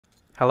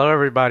Hello,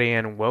 everybody,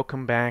 and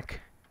welcome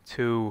back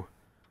to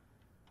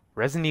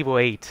Resident Evil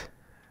 8.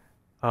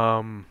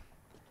 Um,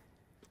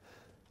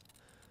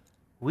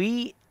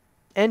 we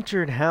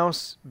entered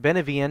House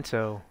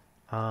Beneviento,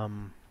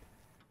 um,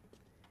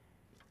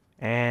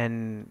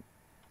 and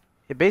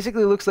it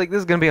basically looks like this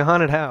is gonna be a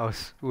haunted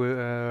house,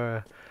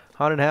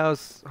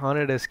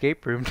 haunted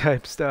escape room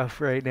type stuff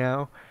right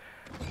now.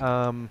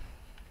 Um,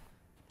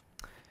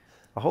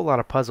 a whole lot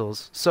of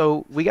puzzles.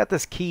 So we got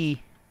this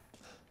key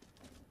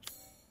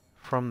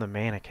from the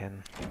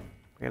mannequin.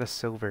 We got a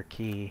silver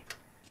key.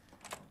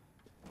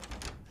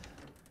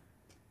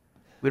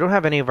 We don't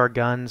have any of our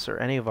guns or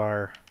any of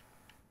our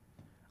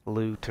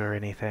loot or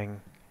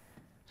anything,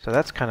 so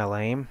that's kind of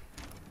lame.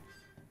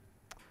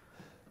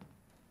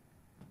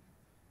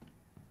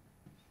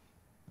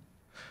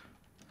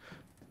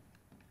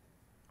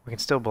 We can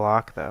still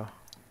block though.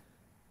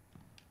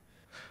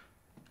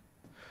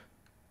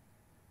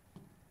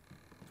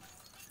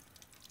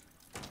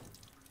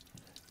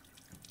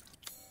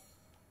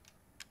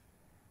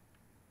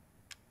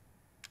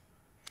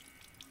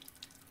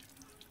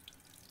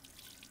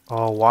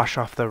 Oh, wash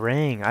off the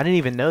ring. I didn't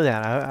even know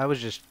that. I was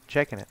just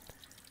checking it.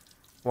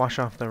 Wash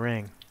off the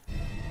ring.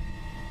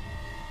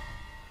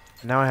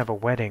 Now I have a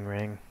wedding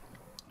ring.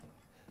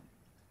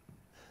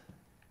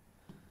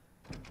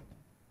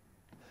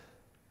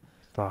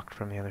 It's locked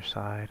from the other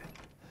side.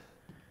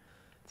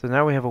 So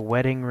now we have a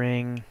wedding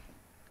ring.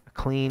 A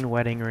clean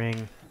wedding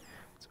ring.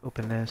 Let's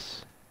open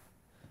this.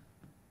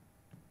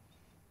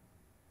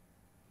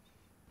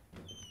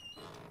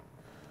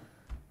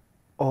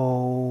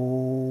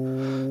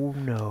 Oh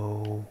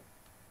no.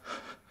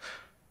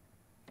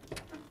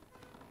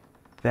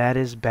 That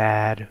is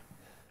bad.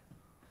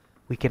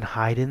 We can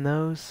hide in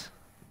those?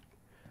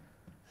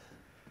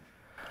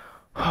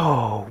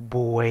 Oh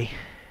boy.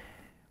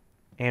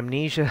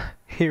 Amnesia,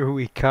 here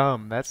we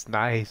come. That's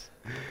nice.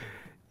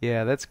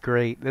 Yeah, that's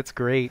great. That's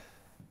great.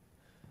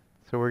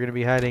 So we're gonna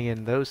be hiding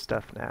in those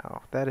stuff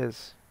now. That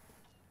is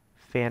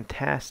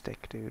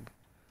fantastic, dude.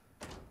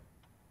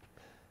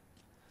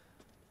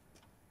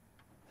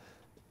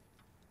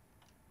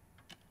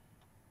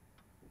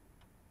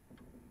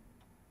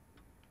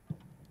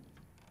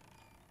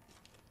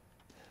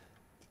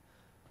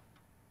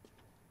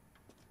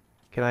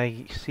 Can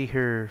I see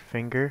her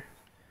finger?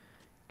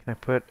 Can I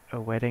put a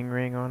wedding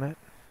ring on it?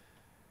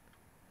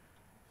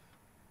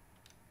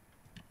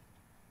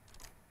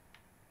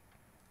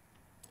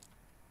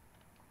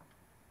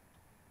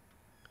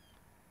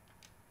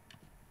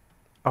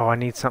 Oh, I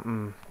need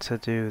something to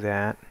do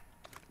that.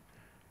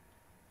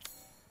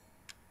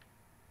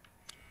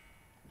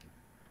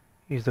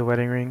 Use the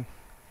wedding ring.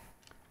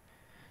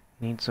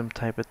 Need some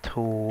type of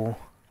tool.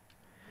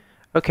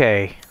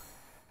 Okay.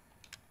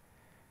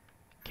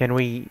 Can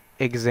we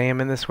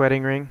examine this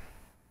wedding ring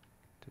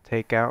to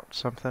take out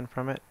something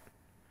from it?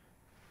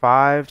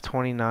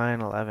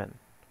 52911.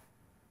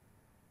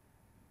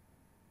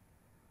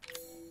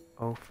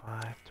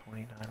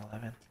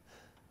 052911.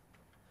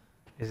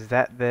 Is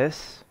that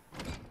this?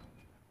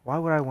 Why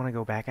would I want to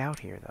go back out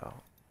here though?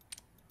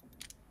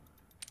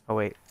 Oh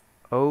wait.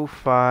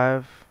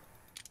 05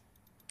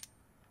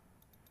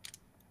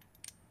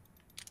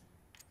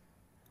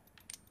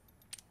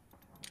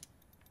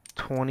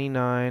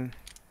 29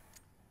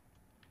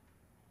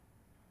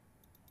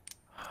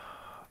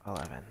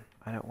 11.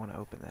 I don't want to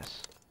open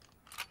this.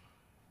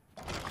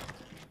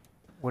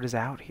 What is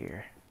out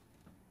here?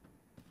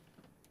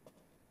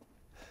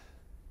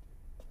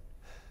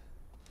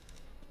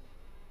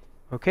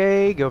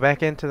 Okay, go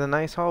back into the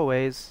nice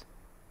hallways.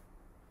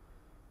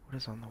 What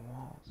is on the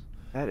walls?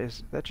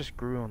 That just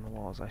grew on the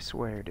walls, I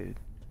swear, dude.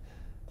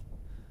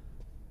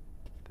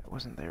 That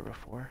wasn't there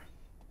before.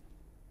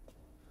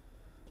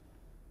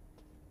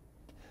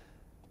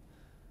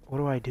 What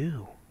do I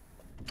do?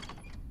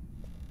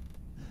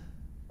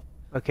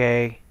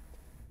 Okay.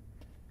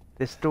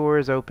 This door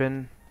is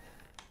open.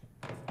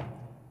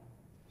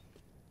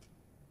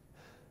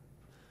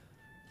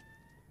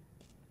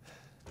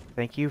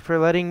 Thank you for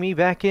letting me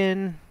back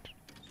in.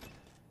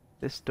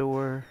 This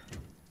door.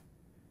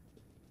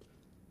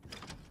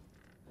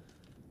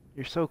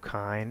 You're so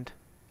kind.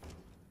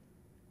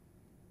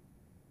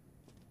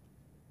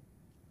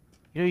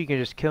 You know you can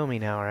just kill me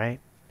now, right?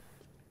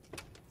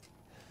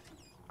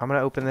 I'm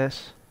gonna open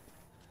this,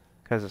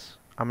 because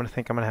I'm gonna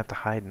think I'm gonna have to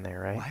hide in there,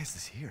 right? Why is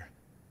this here?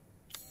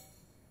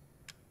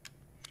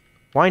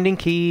 Winding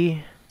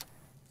key.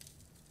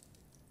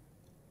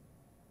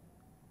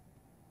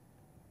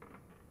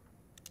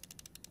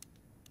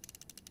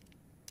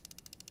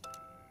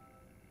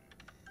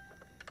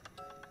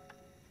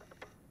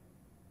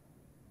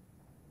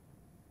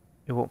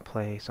 It won't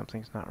play.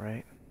 Something's not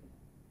right.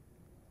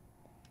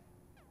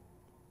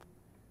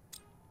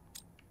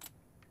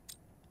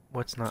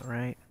 What's not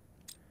right?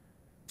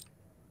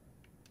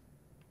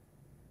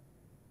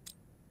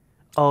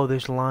 Oh,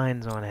 there's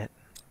lines on it.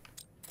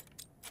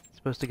 It's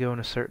supposed to go in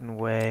a certain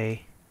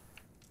way.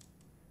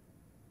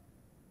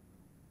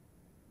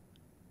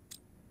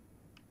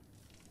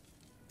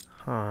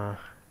 Huh.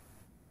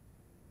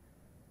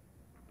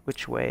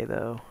 Which way,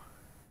 though?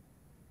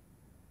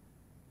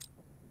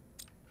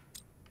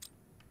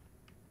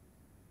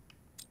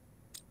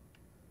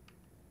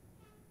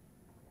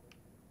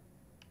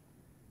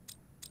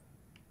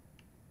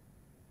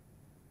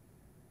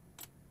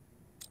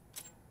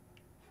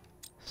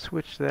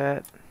 switch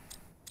that.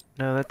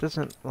 No, that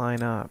doesn't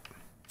line up.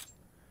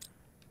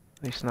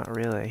 At least not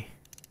really.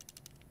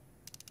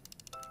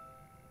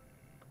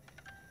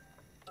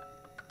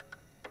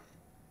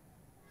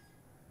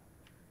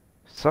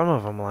 Some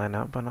of them line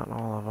up, but not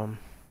all of them.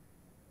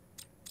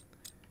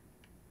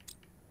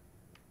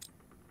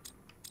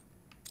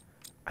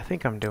 I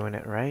think I'm doing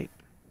it right.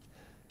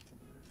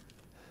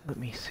 Let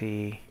me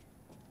see.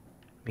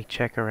 Let me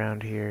check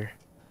around here.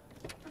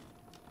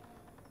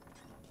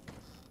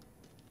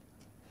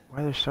 Why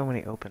are there so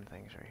many open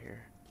things right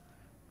here?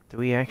 Do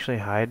we actually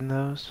hide in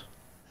those?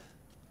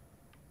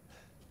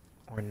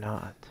 Or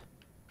not?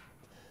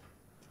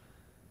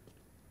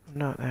 I'm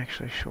not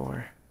actually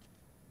sure.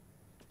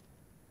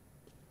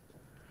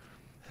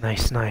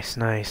 Nice, nice,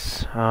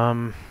 nice.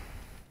 Again,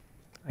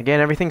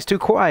 everything's too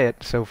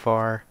quiet so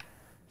far.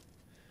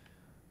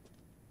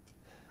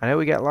 I know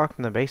we got locked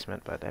in the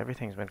basement, but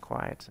everything's been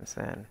quiet since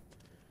then.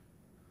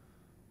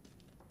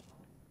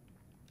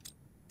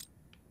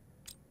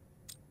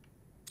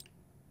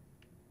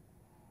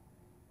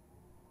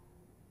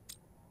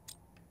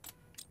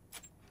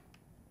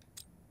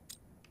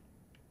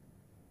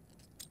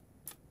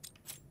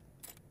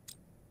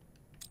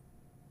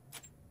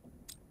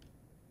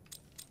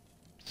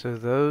 So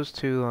those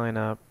two line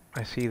up.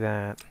 I see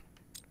that.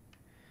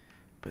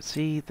 But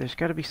see, there's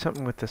got to be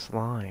something with this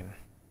line.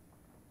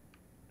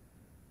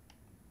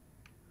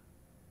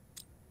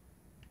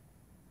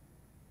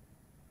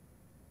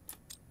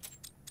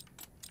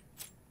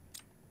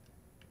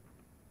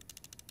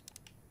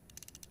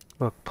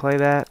 Look, play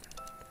that.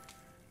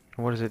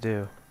 What does it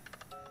do?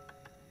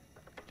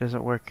 Does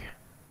it work?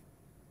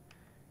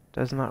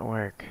 Does not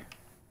work.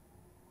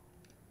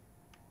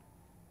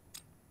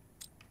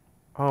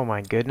 Oh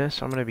my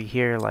goodness, I'm gonna be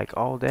here like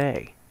all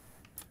day.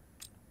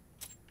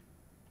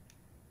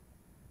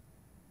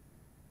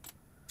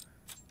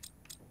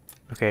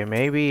 Okay,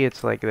 maybe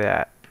it's like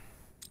that.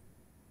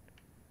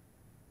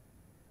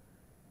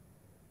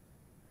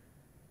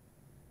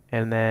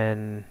 And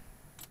then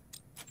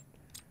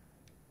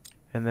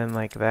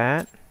like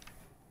that.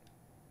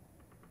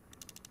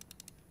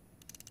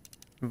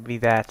 Maybe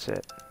that's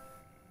it.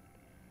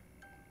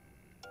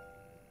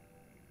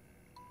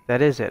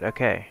 That is it,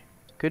 okay.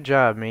 Good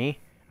job, me.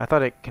 I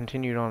thought it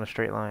continued on a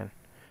straight line,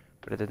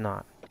 but it did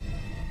not.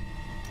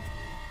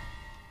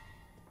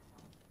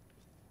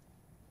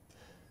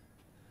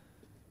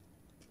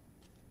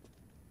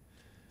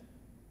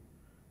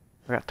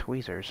 I got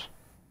tweezers.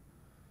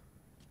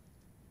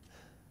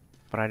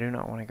 But I do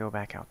not want to go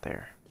back out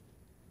there.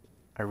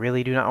 I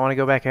really do not want to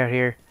go back out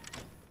here.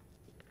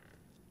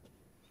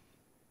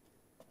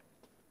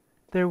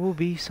 There will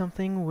be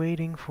something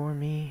waiting for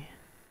me.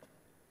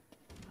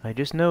 I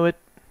just know it.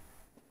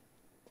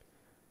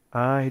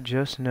 I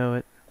just know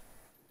it.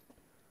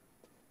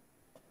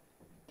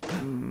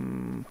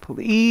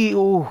 Please.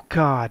 Oh,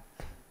 God.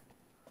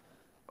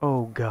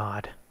 Oh,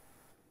 God.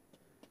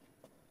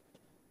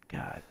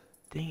 God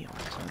damn,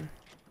 son.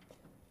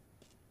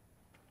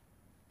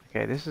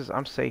 Okay, this is...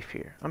 I'm safe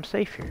here. I'm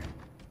safe here.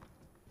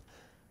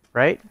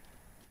 Right?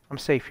 I'm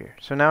safe here.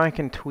 So now I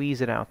can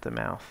tweeze it out the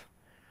mouth.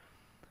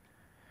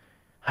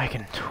 I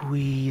can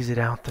tweeze it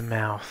out the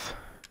mouth.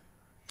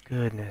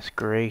 Goodness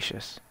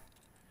gracious.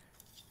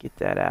 Get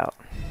that out.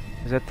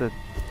 Is that the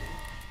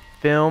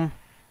film?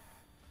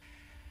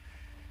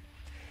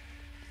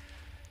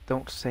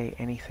 Don't say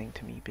anything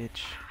to me,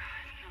 bitch.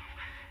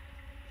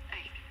 I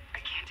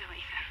can't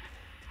delete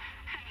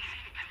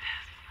anything but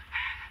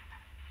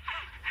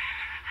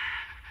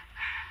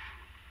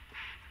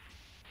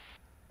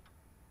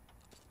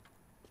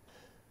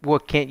this.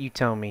 What can't you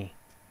tell me?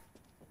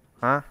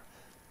 Huh?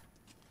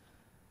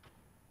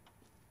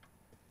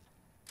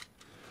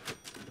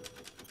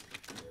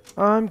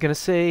 I'm gonna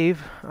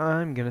save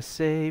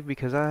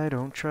because I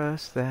don't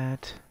trust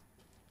that.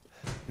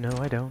 No,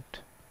 I don't.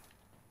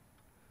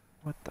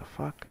 What the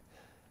fuck?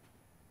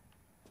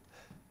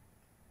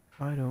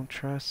 I don't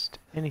trust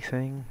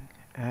anything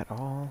at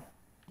all.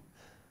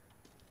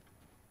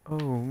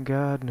 Oh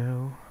God,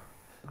 no.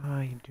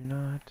 I do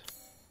not.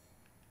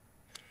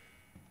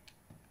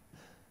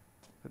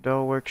 The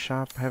doll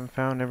workshop, I haven't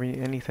found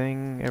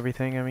everything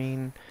I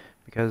mean,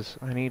 because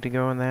I need to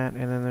go in that,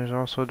 and then there's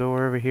also a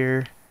door over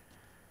here.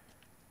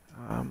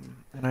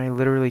 And I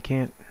literally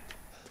can't...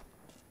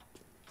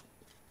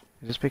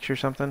 Is this picture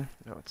something?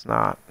 No, it's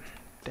not.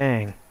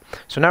 Dang.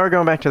 So now we're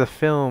going back to the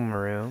film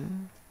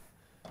room.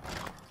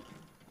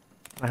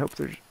 I hope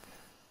there's...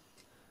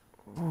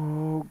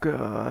 Oh,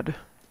 God.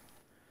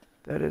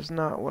 That is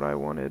not what I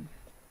wanted.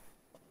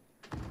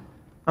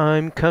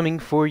 I'm coming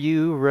for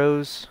you,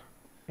 Rose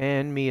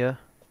and Mia.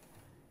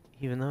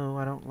 Even though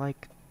I don't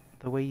like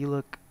the way you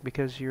look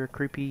because you're a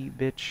creepy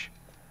bitch.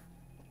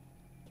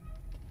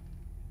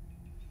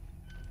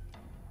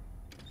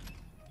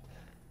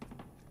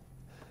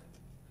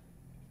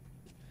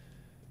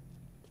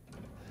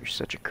 You're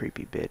such a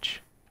creepy bitch.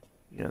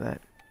 You know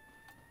that?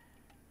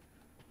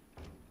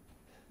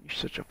 You're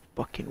such a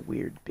fucking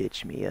weird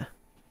bitch, Mia.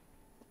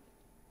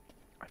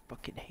 I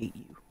fucking hate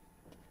you.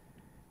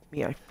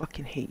 Mia, I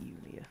fucking hate you,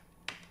 Mia.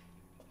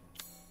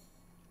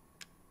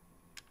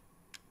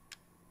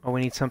 Oh,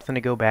 we need something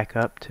to go back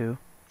up, too.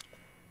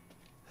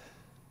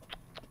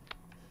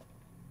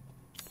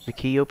 Does the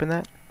key open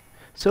that?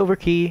 Silver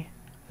key.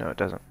 No, it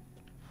doesn't.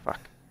 Fuck.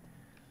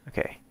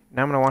 Okay.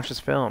 Now I'm gonna watch this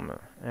film,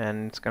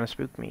 and it's gonna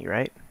spook me,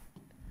 right?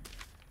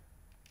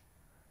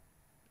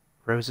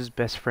 Rose's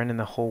best friend in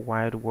the whole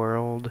wide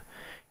world.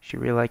 She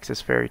really likes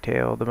this fairy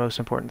tale. The most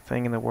important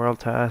thing in the world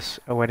to us.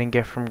 A wedding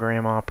gift from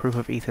Grandma. Proof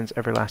of Ethan's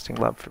everlasting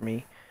love for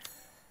me.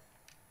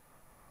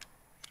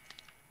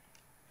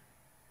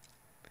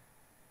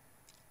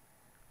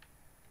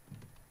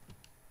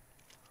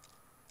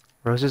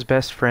 Rose's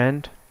best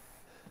friend.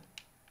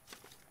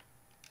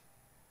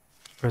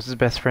 Rose's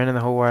best friend in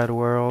the whole wide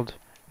world.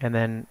 And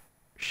then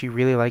she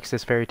really likes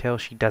this fairy tale.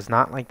 She does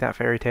not like that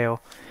fairy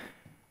tale.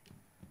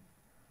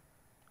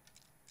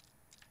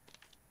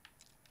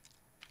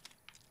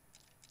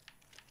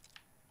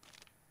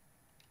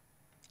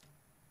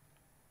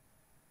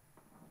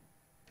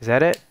 Is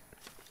that it?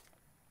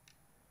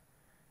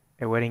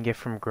 A wedding gift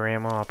from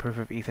Grandma. Proof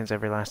of Ethan's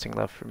everlasting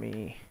love for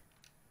me.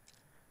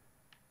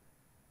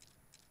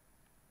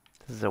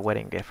 This is a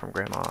wedding gift from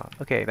Grandma.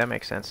 Okay, that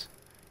makes sense.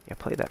 Yeah,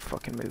 play that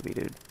fucking movie,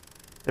 dude.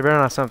 There better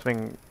not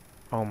something...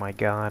 Oh my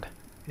god.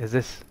 Is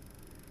this...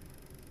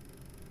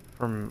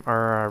 from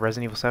our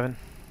Resident Evil 7?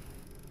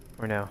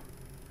 Or no?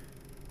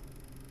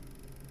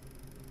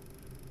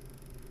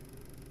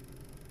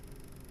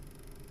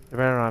 There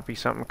better not be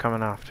something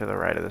coming off to the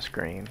right of the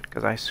screen.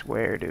 Because I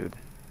swear, dude.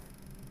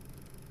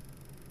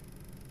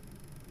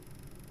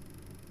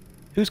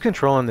 Who's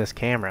controlling this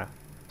camera?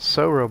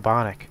 So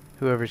robotic.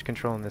 Whoever's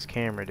controlling this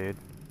camera, dude.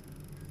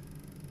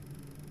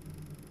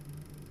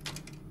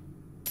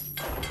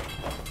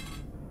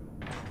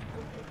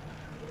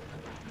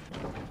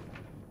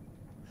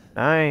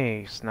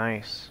 Nice,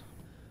 nice.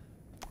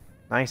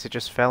 Nice, it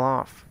just fell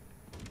off.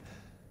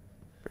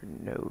 For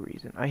no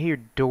reason. I hear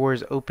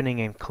doors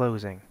opening and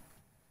closing.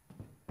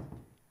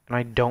 And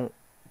I don't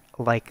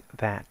like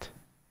that.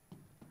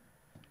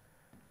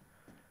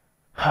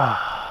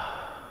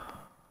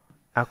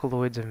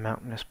 Alkaloids of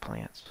mountainous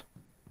plants.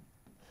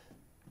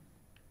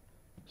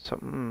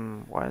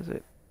 Something, why is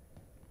it?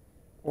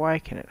 Why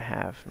can it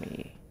have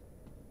me?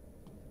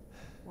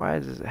 Why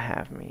does it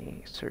have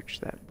me search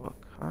that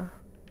book, huh?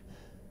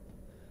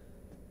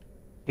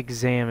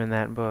 Examine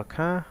that book,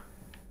 huh?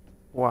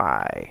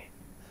 Why?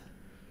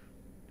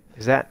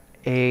 Is that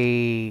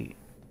a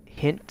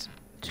hint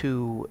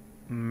to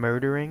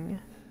murdering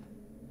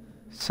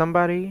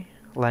somebody?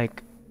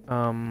 Like,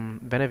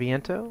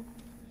 Beneviento?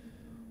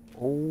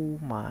 Oh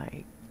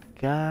my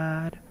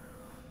god.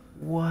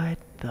 What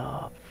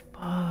the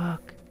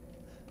fuck?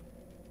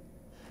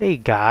 Hey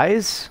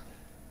guys!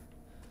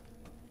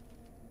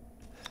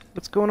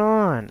 What's going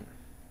on?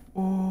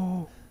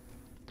 Oh,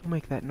 don't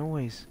make that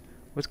noise.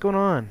 What's going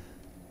on?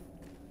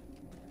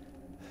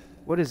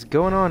 What is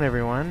going on,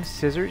 everyone?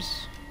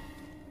 Scissors?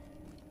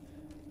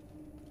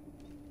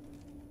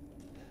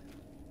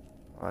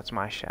 Oh, that's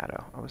my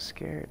shadow. I was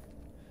scared.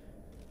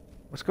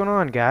 What's going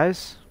on,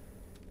 guys?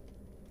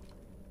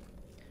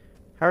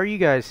 How are you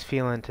guys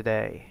feeling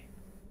today?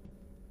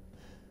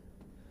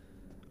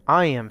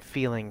 I am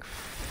feeling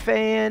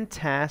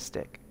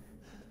fantastic.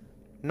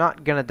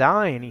 Not gonna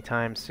die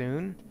anytime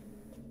soon.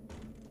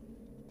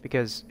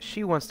 Because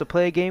she wants to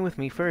play a game with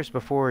me first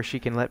before she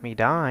can let me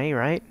die,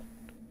 right?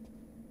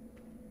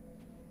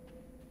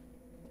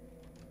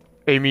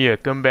 Hey Mia,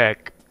 come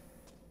back.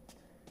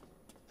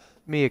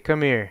 Mia,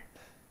 come here.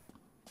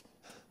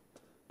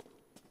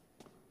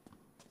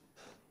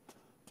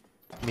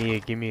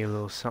 Mia, give me a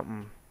little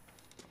something.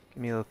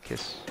 Give me a little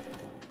kiss.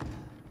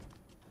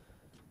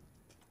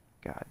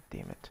 God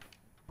damn it.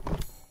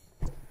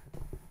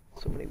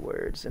 So many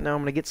words. And now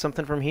I'm gonna get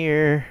something from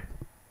here.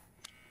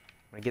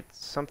 I'm gonna get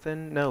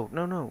something. No,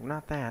 no, no,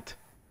 not that.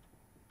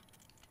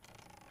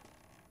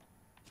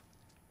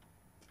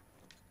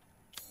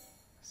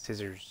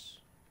 Scissors.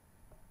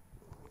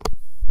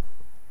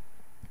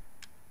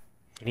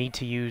 You need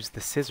to use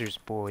the scissors,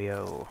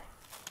 boyo.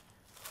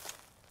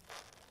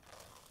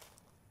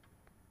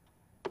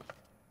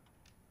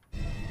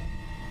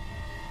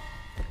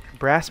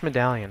 Brass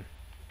medallion.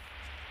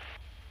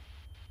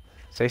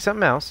 Say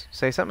something else.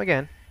 Say something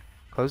again.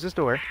 Close this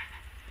door.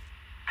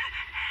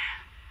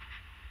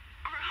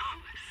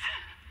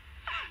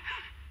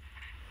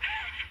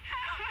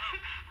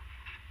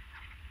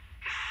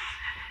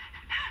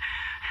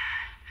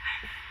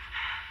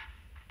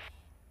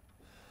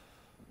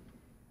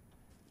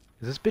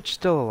 Is this bitch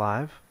still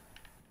alive?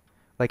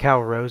 Like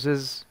how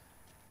Rose's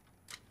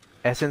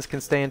essence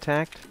can stay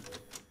intact?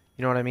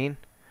 You know what I mean?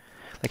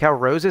 Like how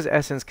Rose's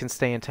essence can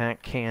stay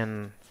intact,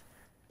 can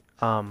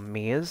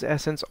Mia's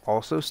essence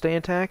also stay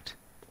intact?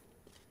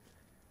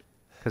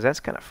 Because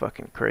that's kind of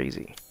fucking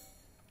crazy.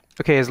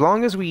 Okay, as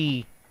long as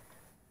we,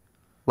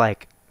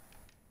 like...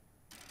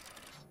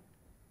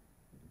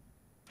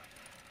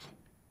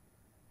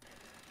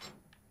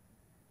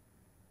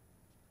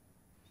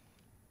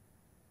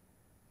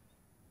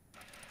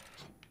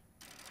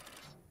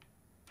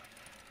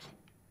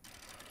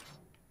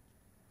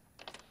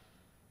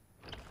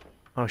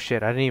 Oh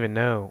shit, I didn't even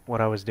know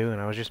what I was doing.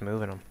 I was just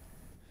moving them.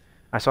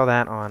 I saw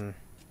that on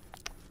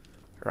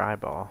her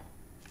eyeball.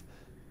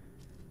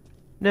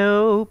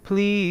 No,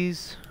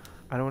 please.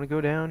 I don't want to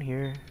go down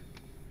here.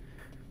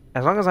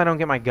 As long as I don't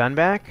get my gun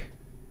back,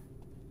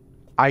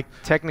 I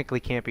technically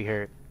can't be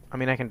hurt. I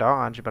mean, I can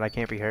dodge, but I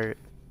can't be hurt.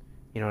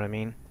 You know what I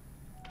mean?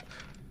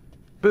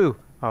 Boo!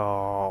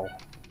 Oh.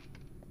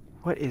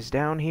 What is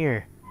down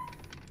here?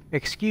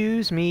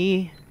 Excuse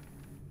me.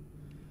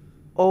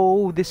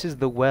 Oh, this is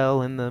the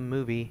well in the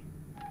movie.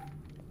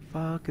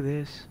 Fuck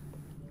this.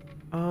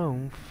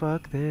 Oh,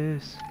 fuck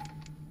this.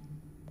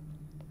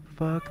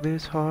 Fuck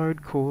this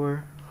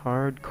hardcore.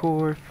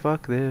 Hardcore,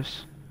 fuck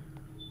this.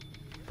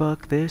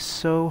 Fuck this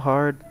so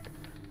hard.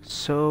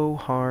 So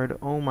hard.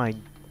 Oh my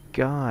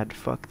god,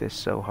 fuck this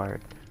so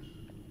hard.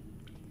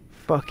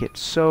 Fuck it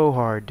so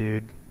hard,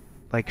 dude.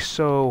 Like,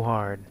 so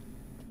hard.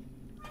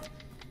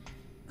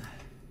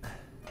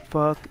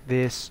 Fuck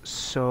this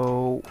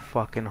so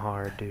fucking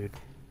hard, dude.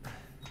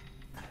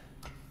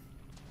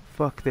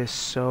 Fuck this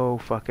so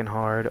fucking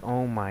hard.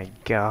 Oh my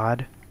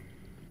god.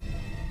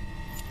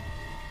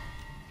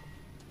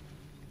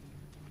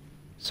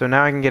 So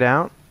now I can get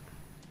out?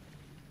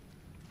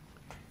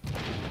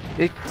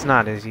 It's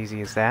not as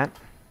easy as that.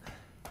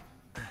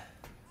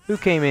 Who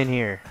came in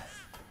here?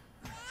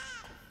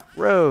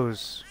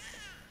 Rose.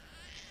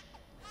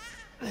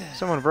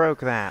 Someone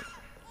broke that.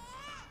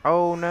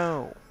 Oh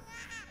no.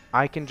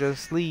 I can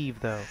just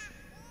leave though.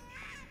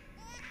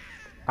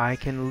 I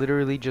can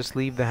literally just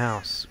leave the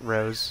house,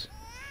 Rose.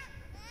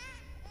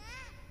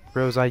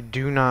 Rose, I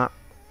do not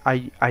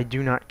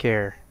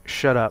care.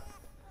 Shut up.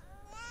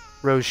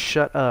 Rose,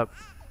 shut up.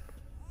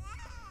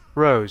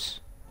 Rose.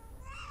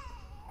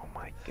 Oh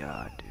my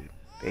god, dude.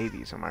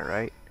 Babies, am I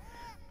right?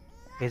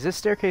 Is this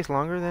staircase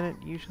longer than it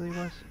usually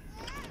was?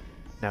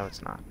 No,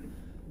 it's not.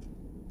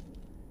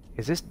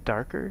 Is this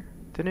darker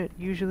than it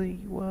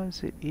usually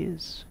was? It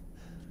is.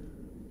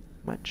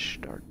 Much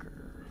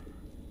darker.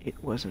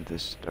 It wasn't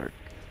this dark.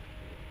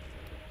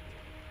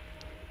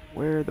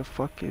 Where the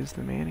fuck is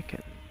the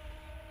mannequin?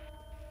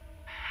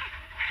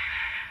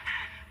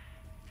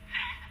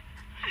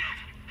 It'll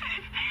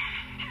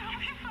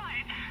be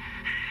fine.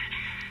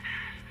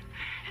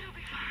 It'll be fine. It'll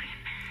be fine.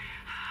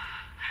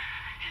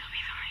 It'll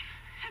be fine.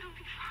 It'll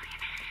be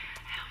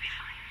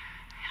fine.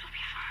 It'll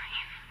be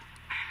fine.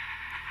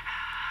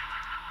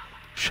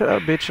 Shut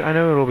up, bitch. I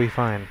know it'll be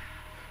fine.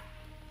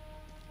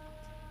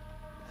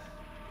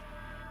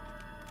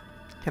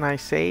 Can I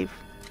save?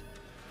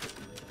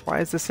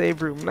 Why is the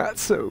save room not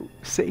so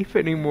safe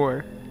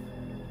anymore?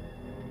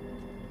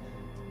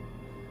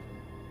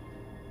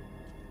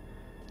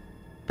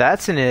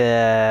 That's an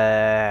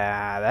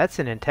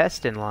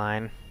intestine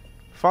line.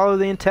 Follow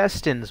the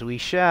intestines, we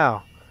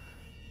shall.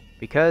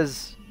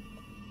 Because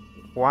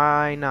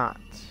why not?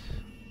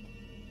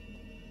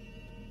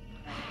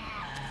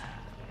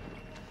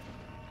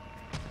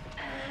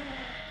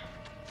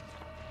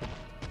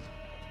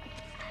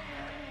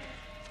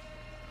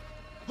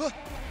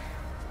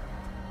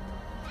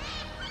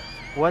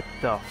 What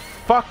the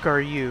fuck are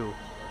you?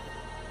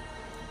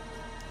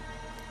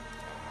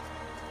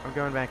 I'm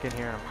going back in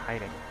here and I'm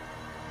hiding.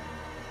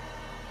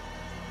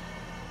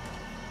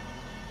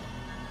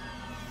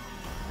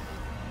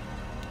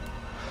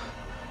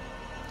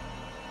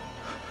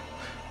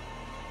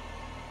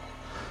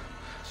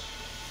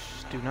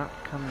 Shh, do not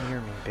come near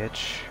me,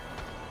 bitch.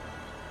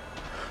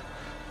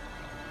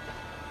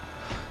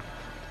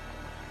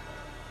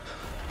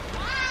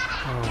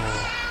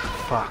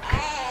 Oh, fuck.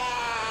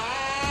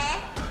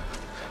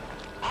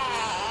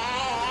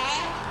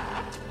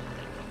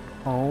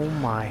 Oh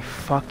my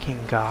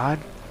fucking god.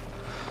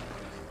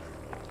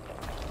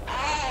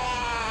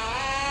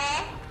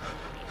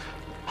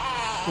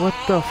 What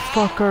the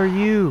fuck are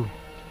you?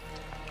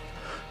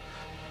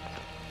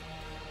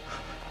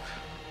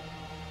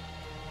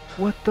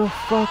 What the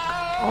fuck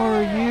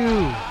are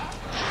you?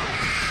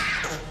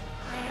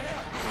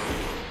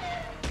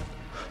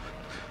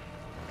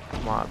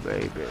 My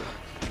baby.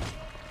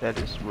 That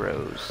is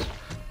Rose.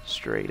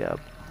 Straight up.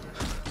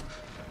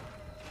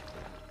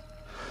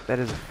 That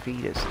is a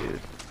fetus,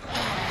 dude.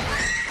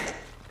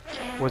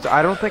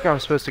 I don't think I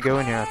was supposed to go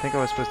in here. I think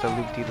I was supposed to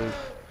loop-de-loop.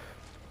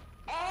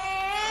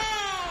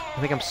 I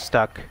think I'm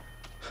stuck.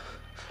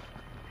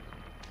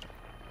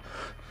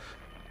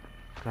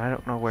 And I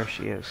don't know where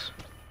she is.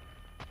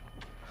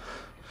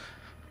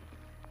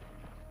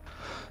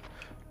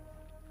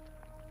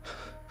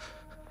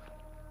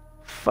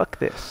 Fuck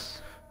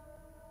this.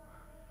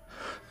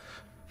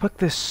 Fuck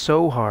this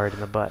so hard in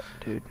the butt,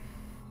 dude.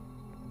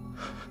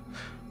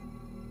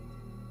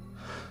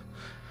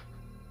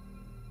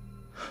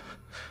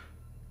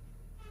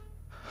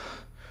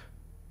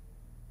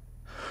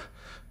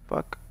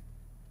 Fuck.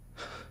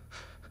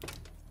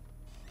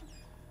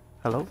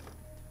 Hello?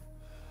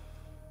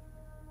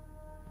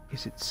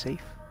 Is it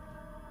safe?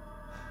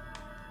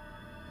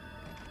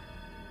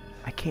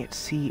 I can't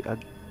see a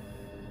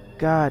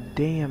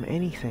goddamn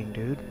anything,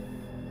 dude.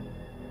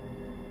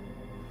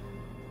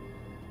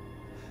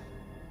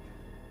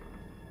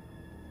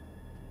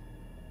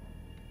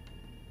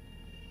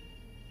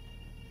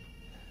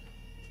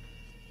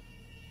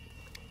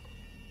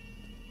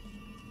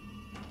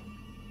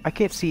 I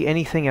can't see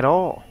anything at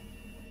all.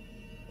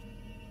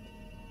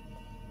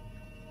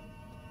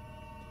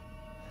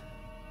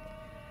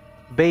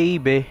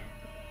 Baby,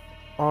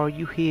 are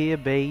you here,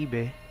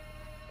 baby?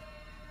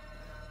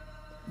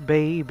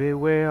 Baby,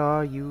 where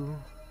are you?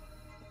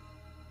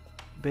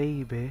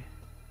 Baby.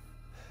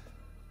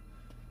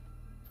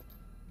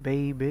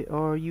 Baby,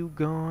 are you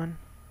gone?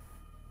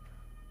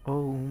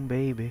 Oh,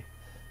 baby.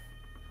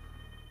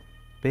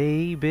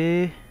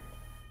 Baby.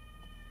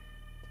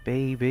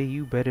 Baby,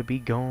 you better be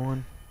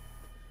gone.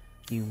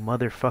 You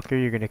motherfucker,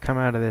 you're gonna come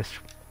out of this.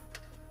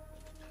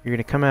 You're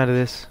gonna come out of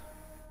this.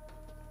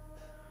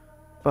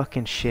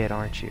 Fucking shit,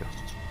 aren't you?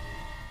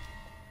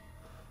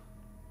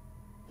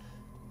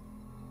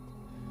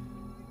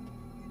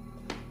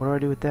 What do I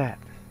do with that?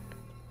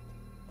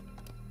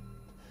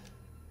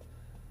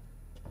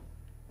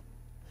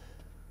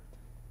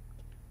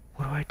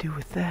 What do I do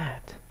with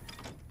that?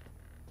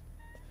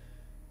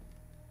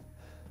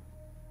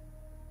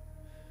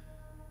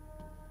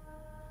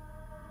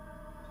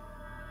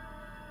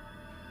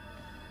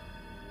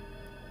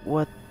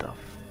 What the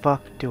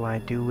fuck do I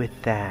do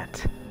with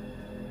that?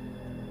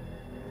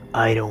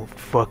 I don't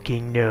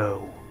fucking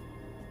know.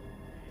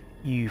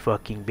 You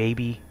fucking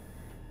baby.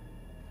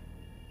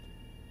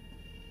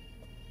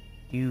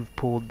 You've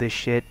pulled this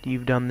shit.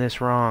 You've done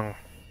this wrong.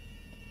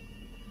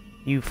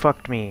 You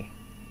fucked me.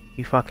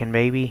 You fucking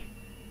baby.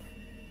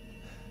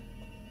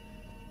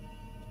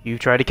 You've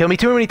tried to kill me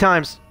too many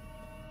times.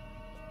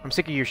 I'm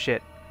sick of your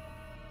shit.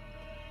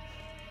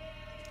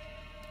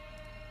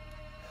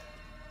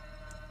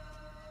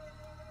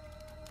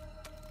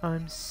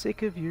 I'm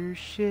sick of your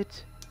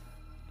shit,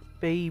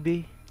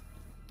 baby.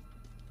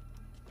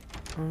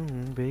 Oh,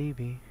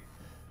 baby.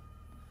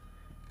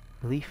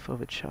 Leaf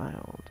of a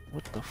child.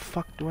 What the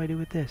fuck do I do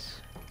with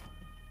this?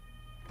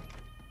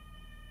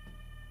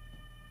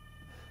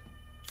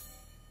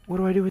 What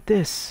do I do with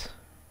this?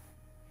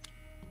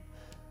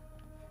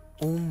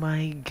 Oh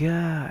my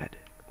god.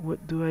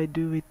 What do I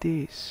do with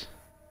this?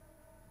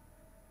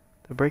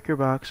 The breaker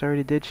box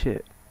already did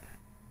shit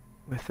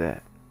with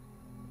that.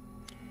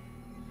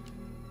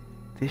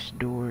 This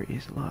door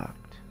is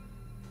locked.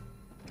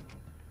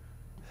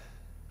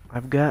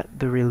 I've got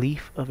the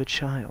relief of a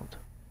child.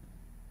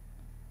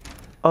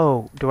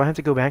 Oh, do I have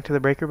to go back to the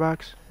breaker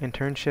box and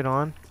turn shit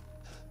on?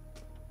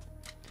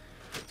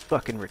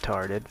 Fucking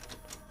retarded.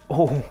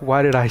 Oh,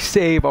 why did I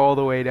save all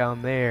the way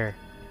down there?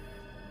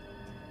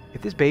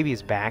 If this baby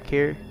is back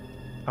here,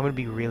 I'm gonna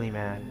be really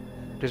mad.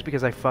 Just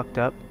because I fucked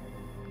up.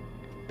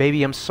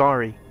 Baby, I'm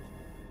sorry.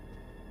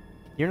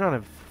 You're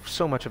not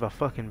so much of a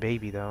fucking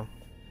baby, though.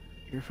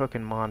 You're a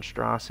fucking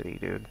monstrosity,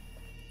 dude.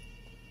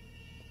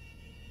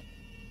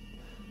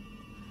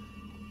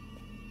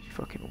 You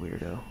fucking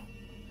weirdo.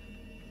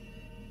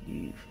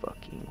 You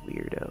fucking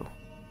weirdo.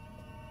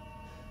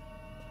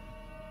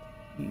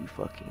 You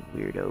fucking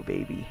weirdo,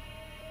 baby.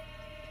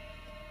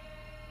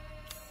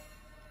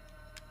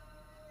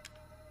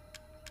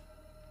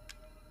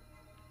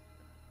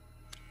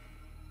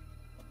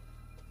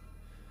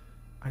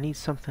 I need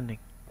something to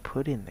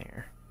put in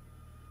there.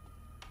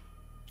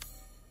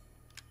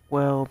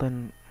 Well,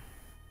 then...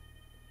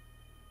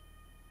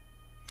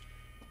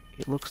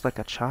 It looks like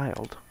a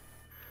child.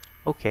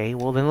 Okay,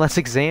 well then let's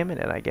examine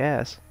it, I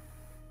guess.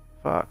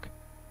 Fuck.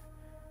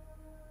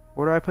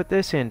 Where do I put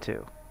this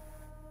into?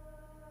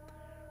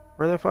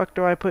 Where the fuck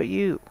do I put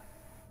you?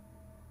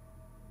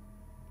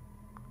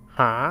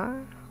 Huh?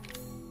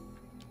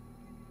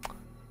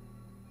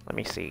 Let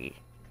me see.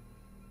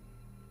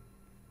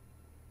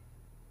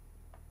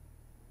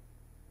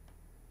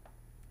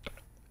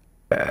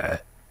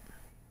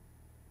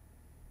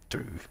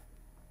 Through.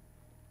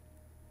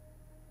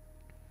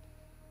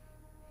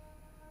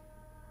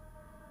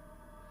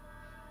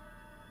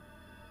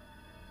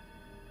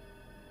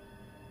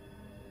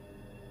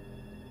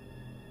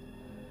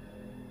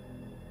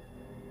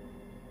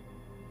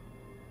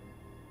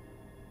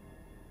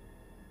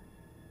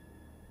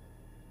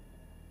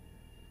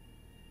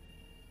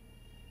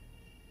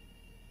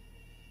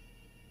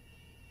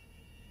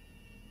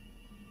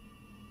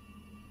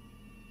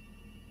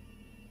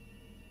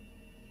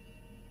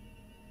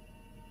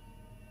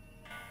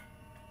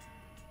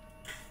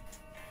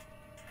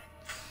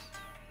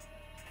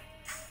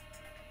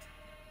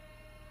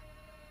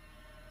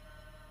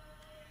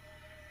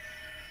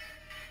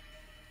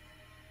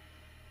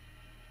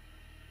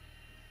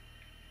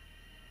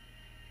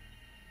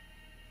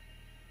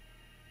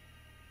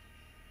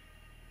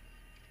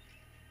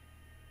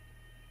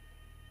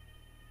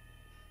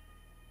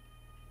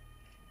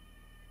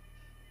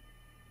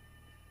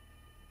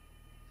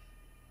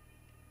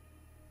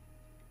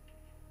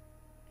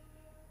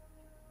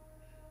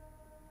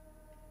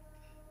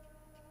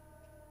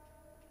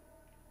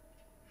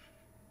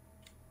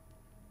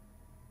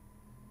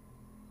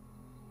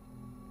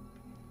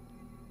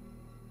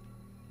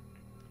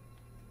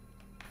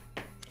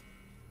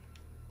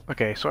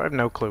 Okay, so I have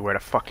no clue where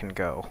to fucking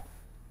go.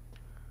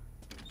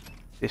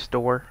 This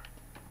door?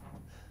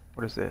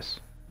 What is this?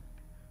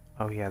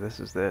 Oh yeah, this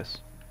is this.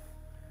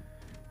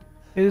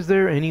 Is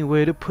there any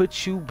way to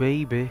put you,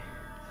 baby?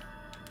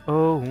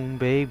 Oh,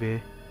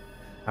 baby.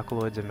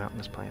 Alkaloids and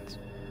mountainous plants.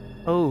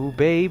 Oh,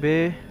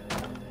 baby.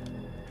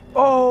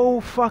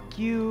 Oh, fuck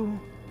you.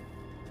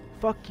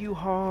 Fuck you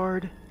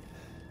hard.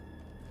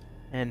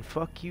 And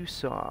fuck you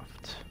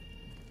soft.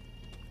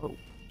 Oh,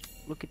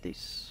 look at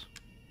this.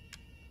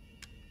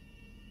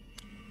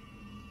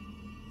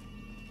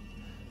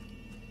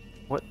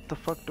 What the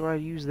fuck do I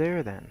use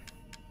there then?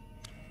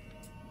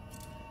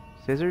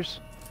 Scissors?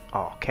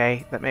 Oh,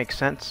 okay, that makes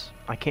sense.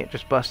 I can't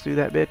just bust through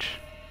that bitch.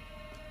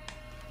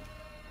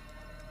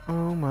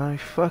 Oh my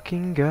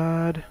fucking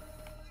god.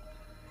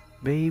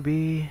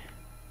 Baby.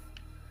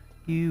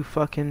 You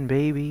fucking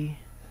baby.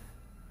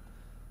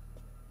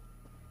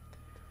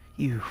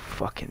 You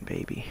fucking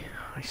baby.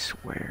 I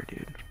swear,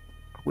 dude.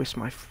 I wish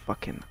my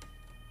fucking...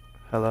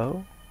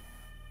 Hello?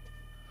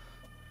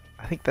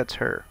 I think that's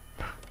her.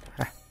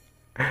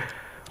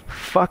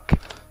 Fuck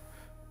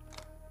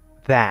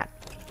that.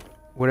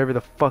 Whatever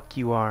the fuck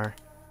you are.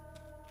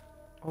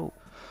 Oh.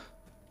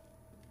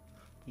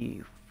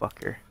 You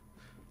fucker.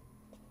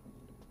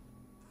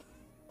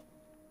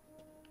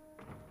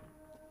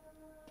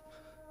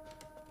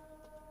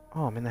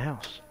 Oh, I'm in the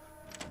house.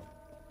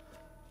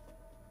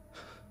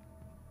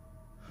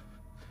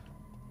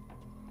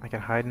 I can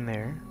hide in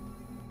there.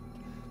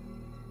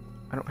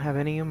 I don't have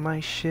any of my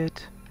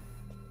shit.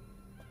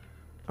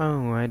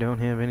 Oh, I don't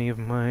have any of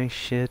my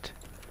shit.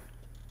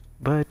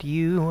 But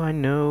you, I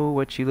know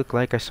what you look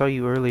like. I saw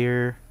you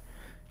earlier.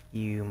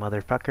 You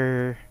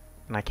motherfucker.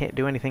 And I can't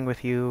do anything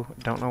with you.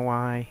 Don't know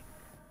why.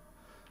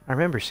 I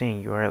remember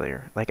seeing you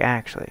earlier. Like,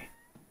 actually.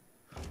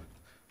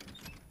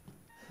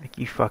 Like,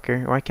 you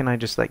fucker. Why can't I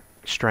just, like,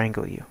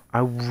 strangle you? I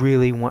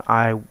really want...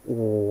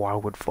 Oh, I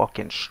would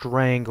fucking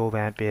strangle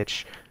that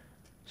bitch.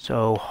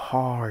 So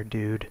hard,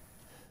 dude.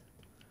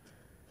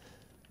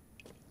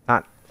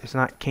 It's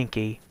not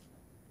kinky.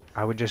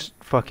 I would just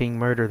fucking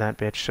murder that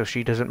bitch so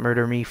she doesn't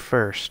murder me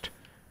first.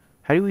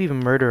 How do you even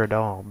murder a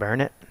doll?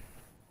 Burn it?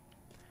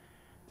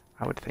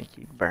 I would think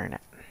you'd burn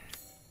it.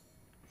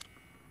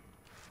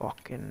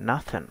 Fucking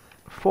nothing.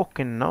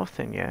 Fucking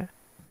nothing, yeah?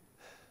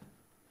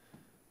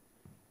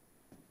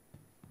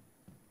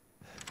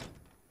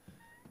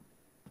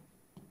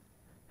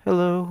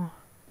 Hello?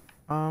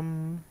 Why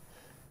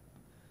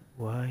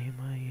am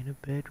I in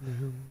a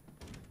bedroom?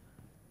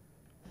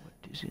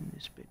 What is in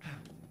this bedroom?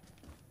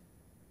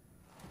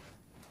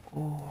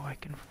 Oh, I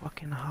can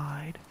fucking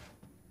hide.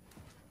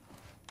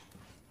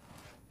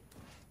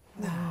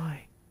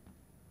 Why?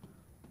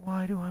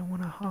 Why do I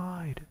want to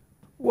hide?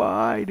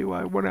 Why do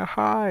I want to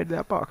hide?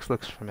 That box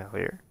looks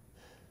familiar.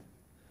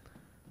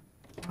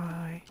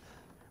 Why?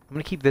 I'm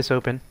gonna keep this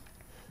open.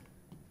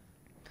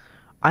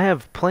 I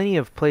have plenty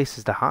of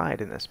places to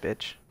hide in this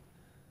bitch.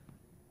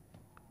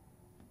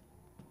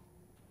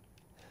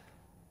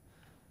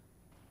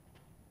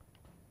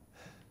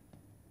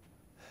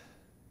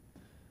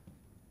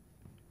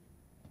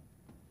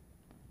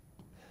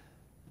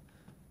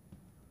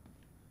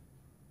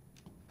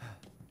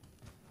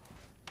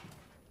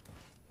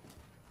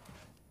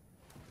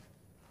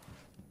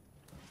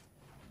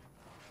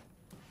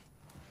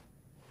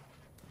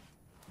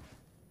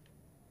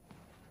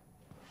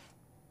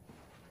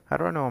 How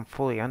do I know I'm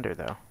fully under,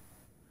 though?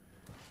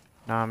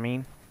 Know what I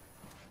mean?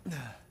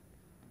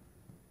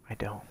 I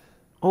don't.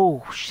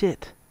 Oh,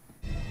 shit!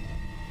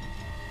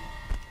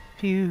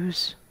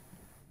 Fuse.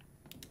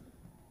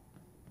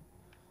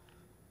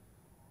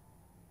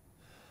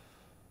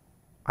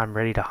 I'm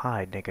ready to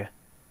hide, nigga.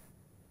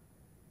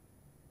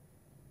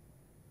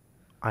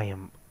 I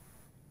am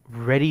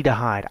ready to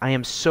hide. I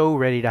am so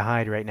ready to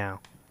hide right now.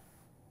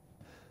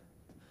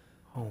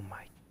 Oh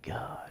my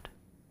god.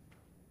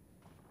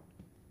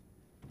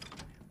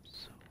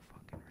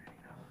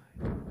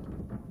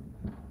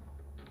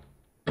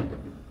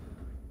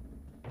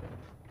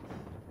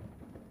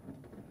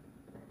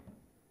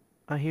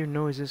 I hear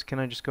noises. Can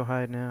I just go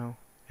hide now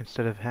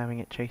instead of having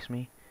it chase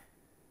me?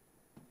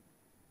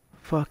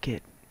 Fuck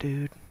it,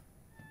 dude.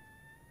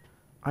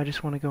 I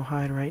just want to go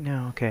hide right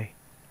now. Okay.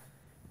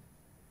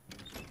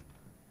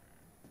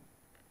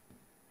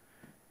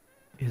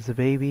 Is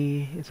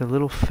a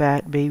little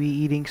fat baby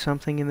eating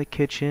something in the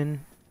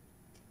kitchen?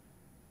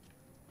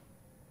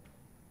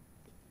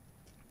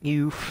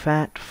 You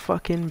fat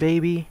fucking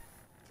baby.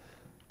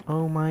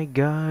 Oh my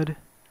god.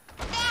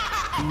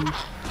 You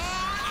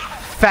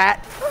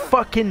fat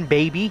fucking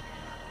baby.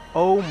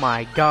 Oh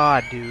my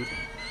god, dude.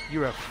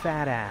 You're a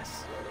fat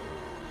ass.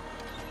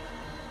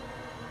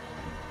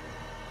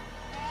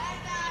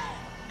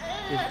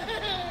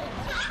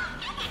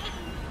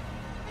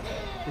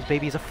 This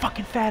baby is a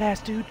fucking fat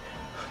ass, dude.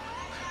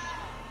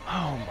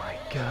 Oh my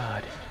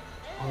god.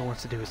 All it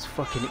wants to do is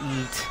fucking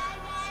eat.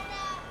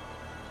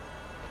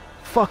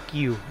 Fuck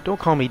you. Don't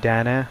call me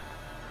Dana.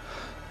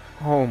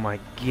 Oh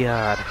my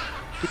god.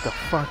 Get the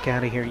fuck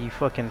out of here, you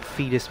fucking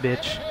fetus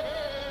bitch.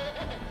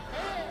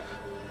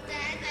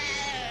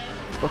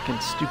 Fucking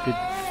stupid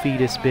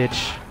fetus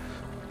bitch.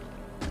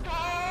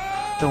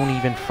 Don't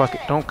even fuck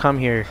it. Don't come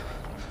here.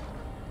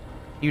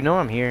 You know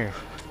I'm here.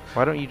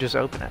 Why don't you just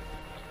open it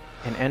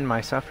and end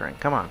my suffering?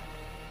 Come on.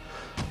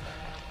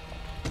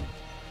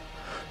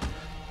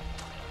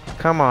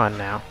 Come on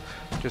now.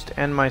 Just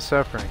end my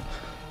suffering.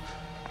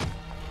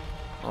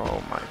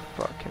 Oh my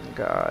fucking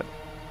god.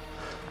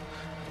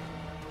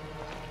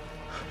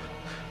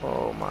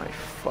 Oh my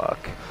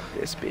fuck.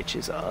 This bitch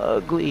is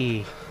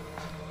ugly.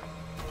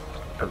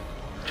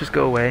 Just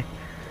go away.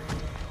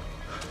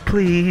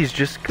 Please,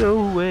 just go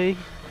away.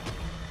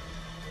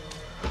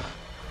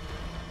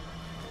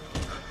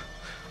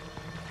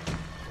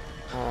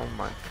 Oh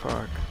my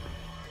fuck.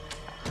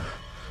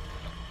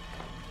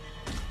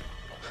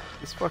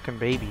 This fucking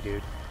baby,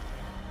 dude.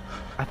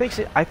 I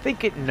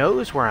think it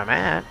knows where I'm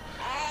at.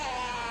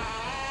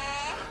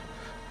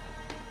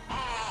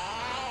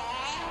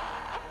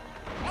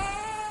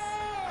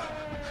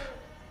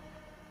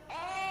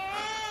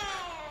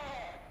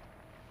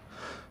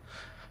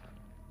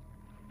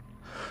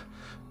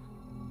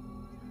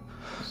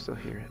 I still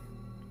hear it.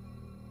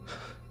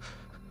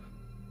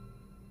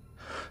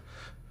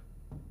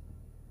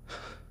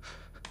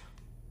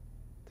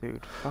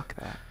 Dude, fuck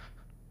that.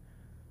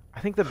 I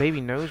think the baby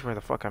knows where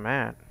the fuck I'm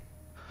at.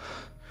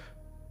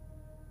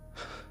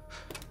 It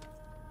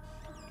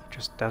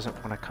just doesn't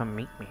want to come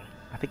meet me.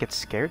 I think it's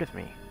scared of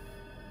me.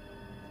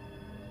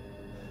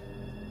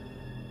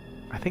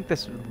 I think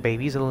this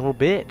baby's a little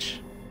bitch.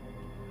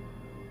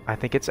 I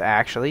think it's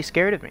actually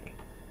scared of me.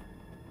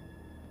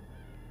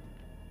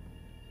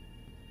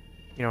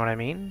 You know what I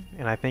mean?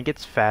 And I think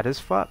it's fat as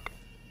fuck.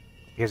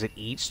 Because it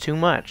eats too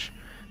much.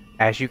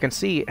 As you can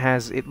see,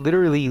 it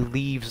literally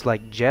leaves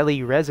like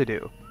jelly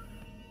residue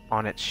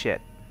on its shit.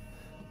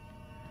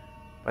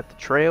 But the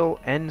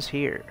trail ends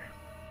here.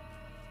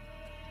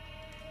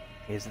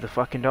 Is the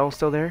fucking doll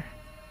still there?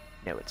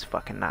 No, it's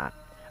fucking not.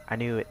 I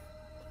knew it.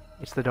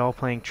 It's the doll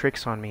playing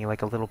tricks on me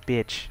like a little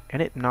bitch.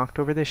 And it knocked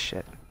over this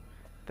shit.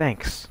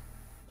 Thanks.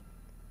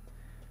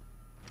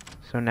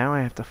 So now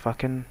I have to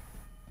fucking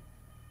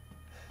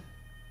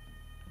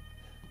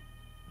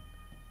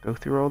go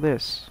through all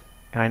this.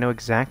 And I know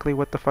exactly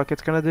what the fuck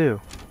it's gonna do.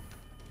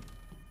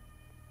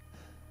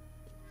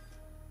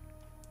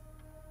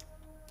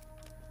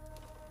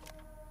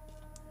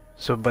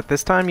 So, but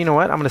this time, you know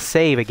what? I'm gonna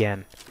save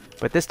again.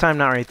 But this time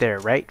not right there,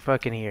 right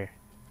fucking here.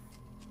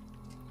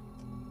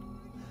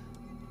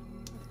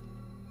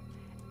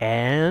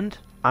 And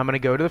I'm gonna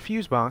go to the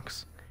fuse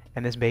box.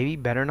 And this baby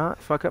better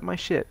not fuck up my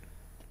shit.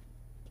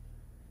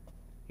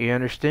 You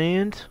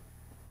understand?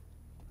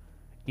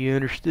 You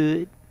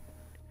understood?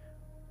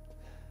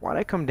 Why'd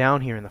I come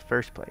down here in the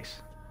first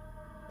place?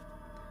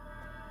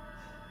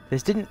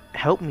 This didn't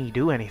help me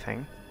do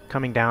anything,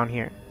 coming down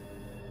here.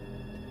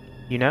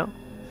 You know?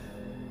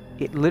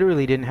 It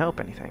literally didn't help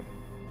anything.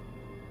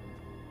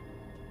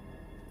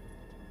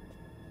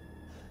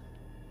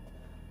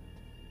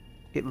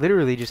 It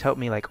literally just helped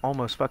me like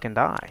almost fucking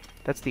die.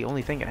 That's the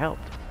only thing it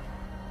helped.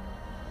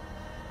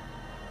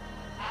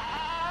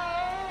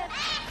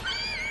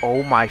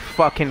 Oh my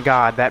fucking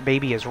god, that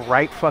baby is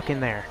right fucking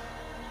there.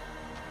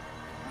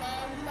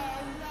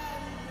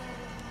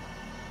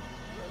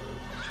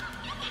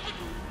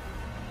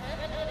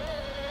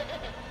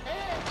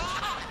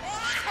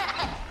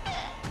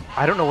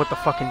 I don't know what to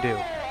fucking do.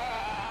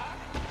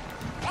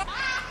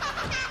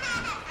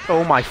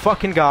 Oh my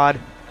fucking god.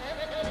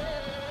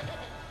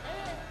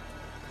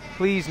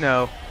 Please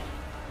no.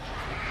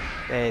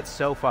 It's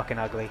so fucking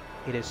ugly.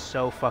 It is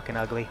so fucking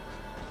ugly.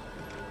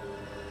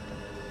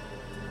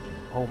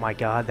 Oh my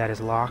god, that is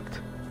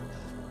locked.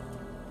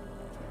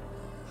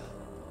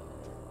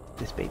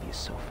 This baby is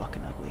so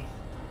fucking ugly.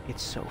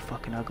 It's so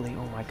fucking ugly.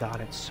 Oh my god,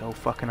 it's so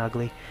fucking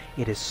ugly.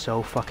 It is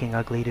so fucking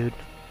ugly, dude.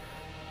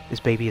 This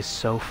baby is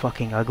so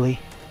fucking ugly.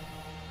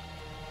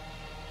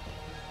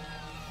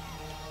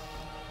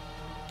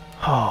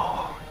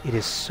 Oh, it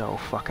is so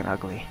fucking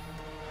ugly.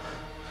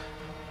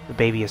 The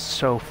baby is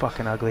so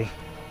fucking ugly.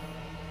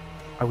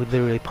 I would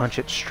literally punch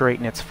it straight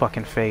in its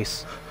fucking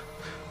face.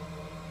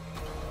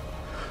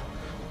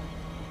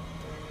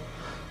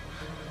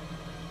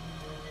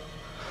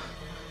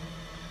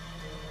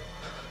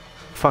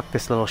 Fuck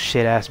this little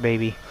shit ass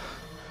baby.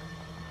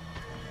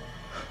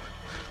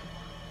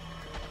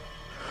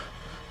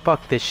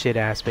 Fuck this shit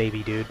ass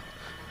baby, dude.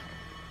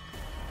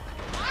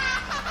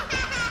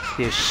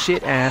 This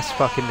shit ass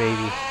fucking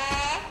baby.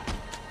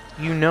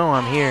 You know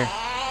I'm here.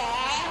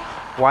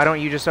 Why don't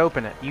you just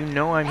open it? You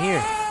know I'm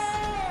here.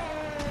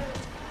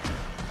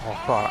 Oh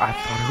fuck, I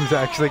thought it was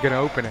actually gonna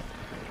open it.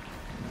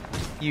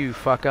 You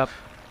fuck up.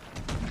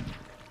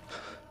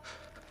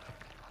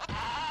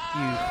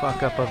 You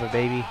fuck up of a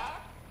baby.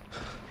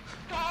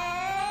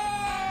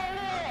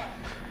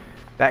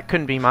 That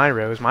couldn't be my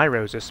Rose. My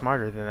Rose is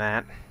smarter than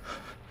that.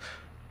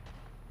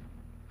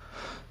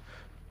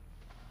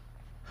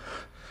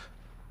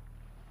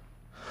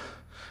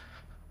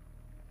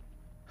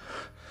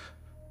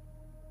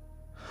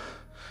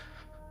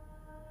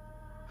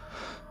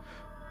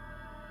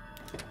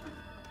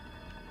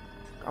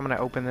 I'm gonna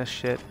open this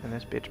shit, and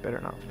this bitch better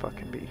not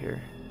fucking be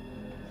here.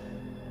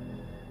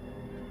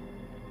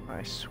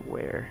 I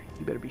swear.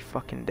 You better be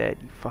fucking dead,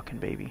 you fucking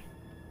baby.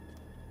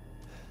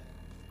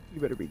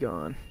 You better be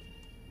gone.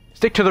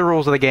 Stick to the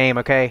rules of the game,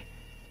 okay?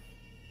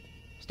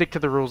 Stick to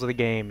the rules of the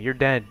game. You're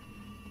dead.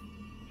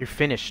 You're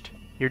finished.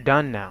 You're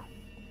done now.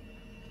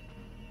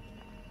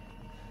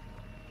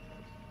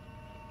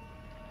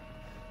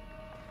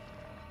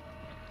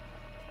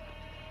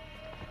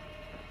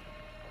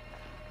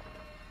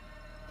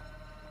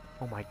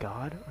 Oh my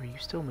god, are you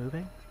still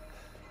moving?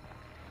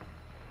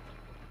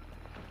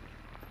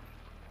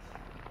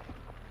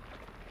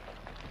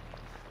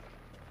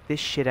 This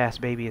shit-ass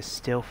baby is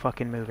still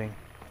fucking moving.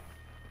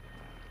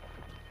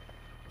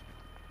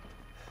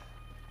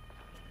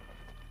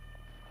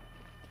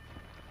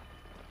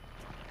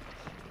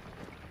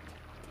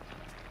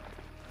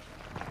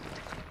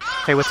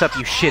 Hey, what's up,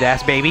 you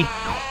shit-ass baby?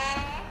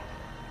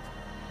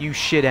 You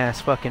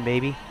shit-ass fucking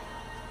baby.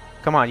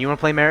 Come on, you wanna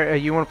play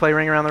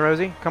Ring Around the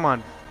Rosie? Come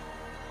on.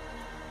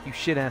 You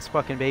shit-ass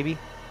fucking baby.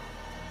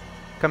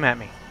 Come at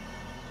me.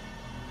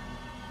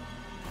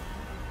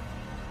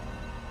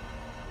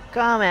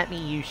 Come at me,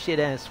 you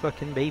shit-ass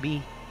fucking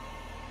baby.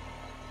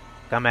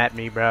 Come at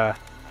me, bruh.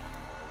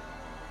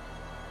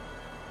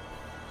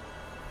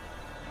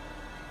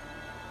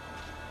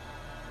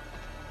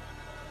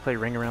 Play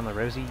Ring Around the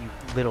Rosie, you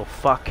little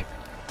fuck.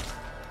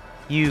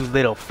 You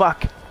little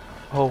fuck.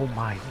 Oh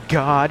my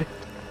god.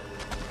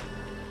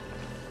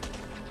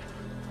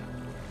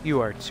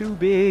 You are too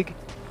big.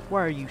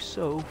 Why are you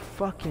so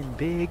fucking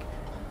big?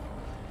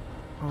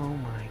 Oh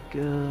my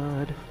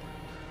god.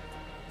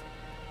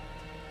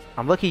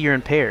 I'm lucky you're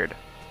impaired.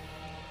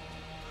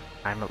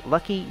 I'm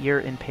lucky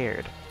you're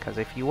impaired. Because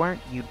if you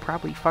weren't, you'd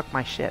probably fuck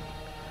my shit.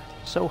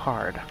 So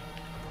hard.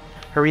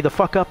 Hurry the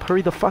fuck up,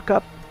 hurry the fuck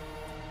up.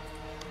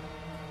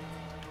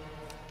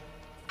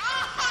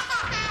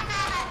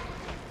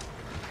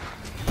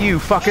 You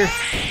fucker.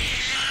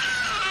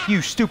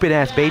 You stupid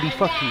ass baby.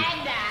 Fuck you.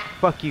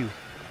 Fuck you.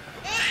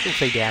 Don't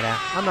say dada.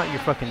 I'm not your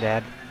fucking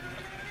dad.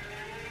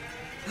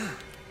 Okay.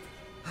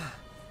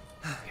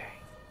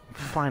 I'm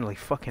finally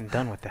fucking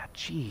done with that.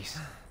 Jeez.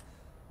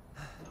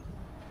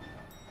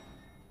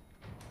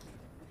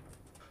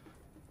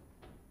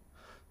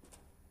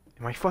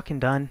 Am I fucking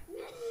done?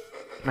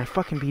 Can I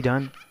fucking be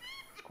done?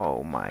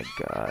 Oh my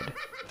god.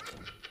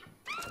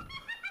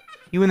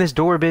 You in this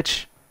door,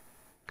 bitch?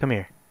 Come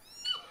here.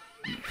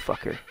 You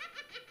fucker.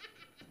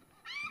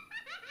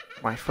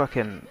 My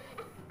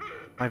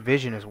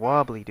vision is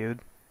wobbly, dude.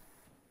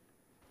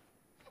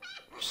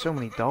 There's so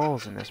many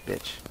dolls in this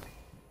bitch.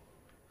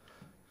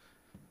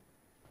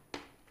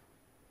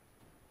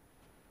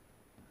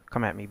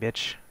 Come at me,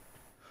 bitch.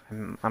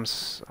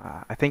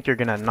 I think you're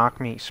gonna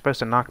supposed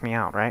to knock me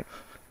out, right?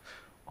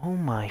 Oh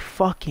my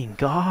fucking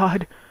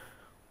god.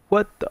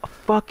 What the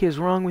fuck is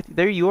wrong with you?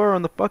 There you are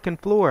on the fucking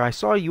floor. I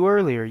saw you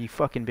earlier, you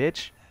fucking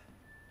bitch.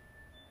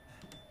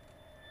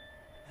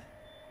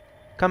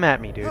 Come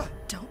at me, dude.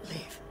 Don't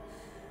leave.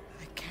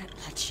 I can't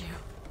let you.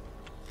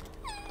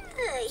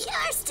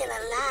 You're still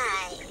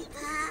alive,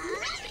 huh?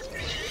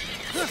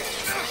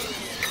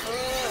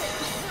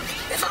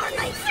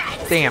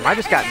 Damn, I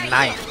just got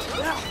knifed.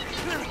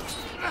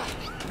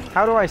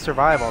 How do I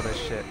survive all this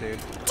shit, dude?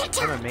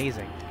 I'm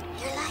amazing.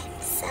 Your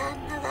life, son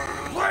of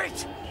I.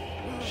 Wait!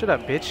 Shut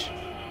up, bitch.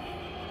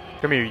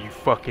 Come here, you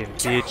fucking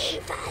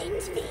bitch. Try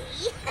and find me.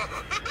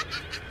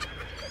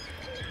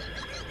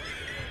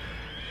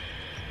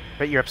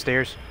 Bet you're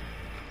upstairs.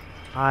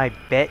 I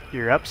bet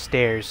you're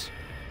upstairs.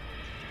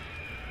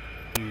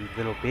 You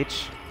little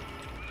bitch.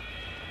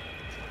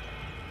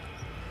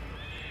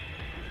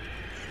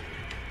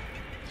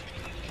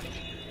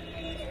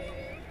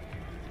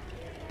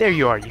 There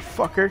you are, you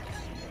fucker.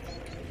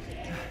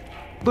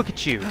 Look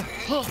at you.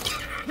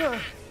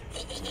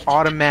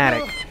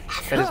 Automatic.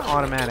 That is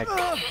automatic.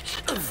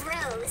 Rose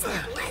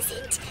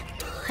wasn't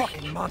born.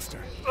 Fucking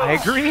monster. I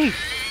agree.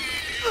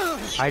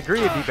 I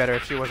agree it'd be better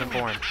if she wasn't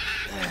born.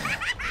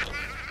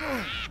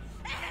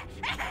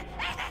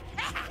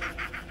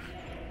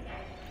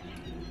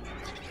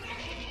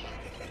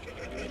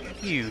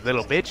 You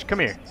little bitch, come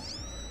here.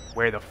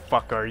 Where the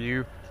fuck are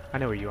you? I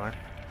know where you are.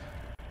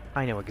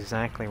 I know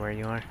exactly where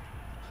you are.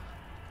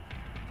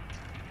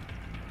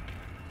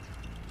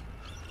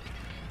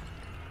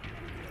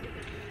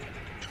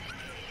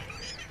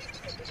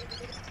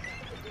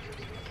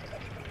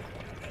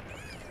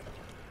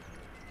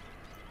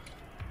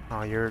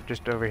 Oh, you're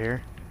just over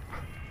here?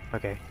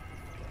 Okay.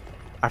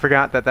 I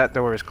forgot that that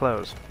door is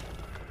closed.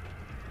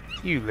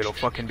 You little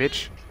fucking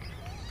bitch.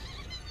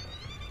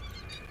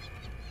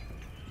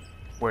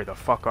 Where the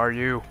fuck are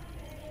you?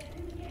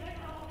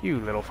 You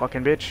little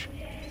fucking bitch.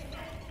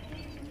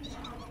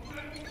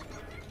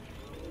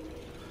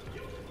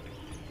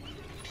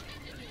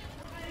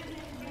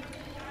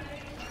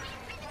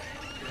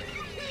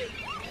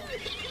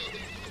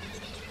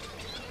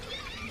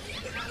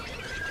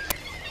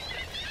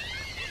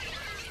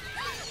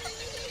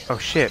 Oh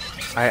shit,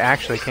 I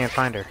actually can't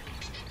find her.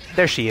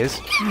 There she is.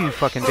 You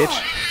fucking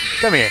bitch.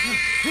 Come here.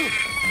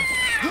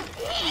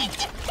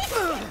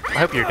 I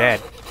hope you're dead.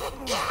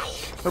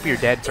 Hope you're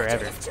dead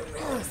forever.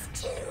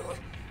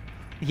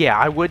 Yeah,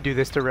 I would do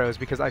this to Rose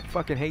because I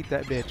fucking hate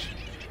that bitch.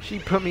 She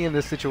put me in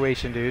this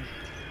situation, dude.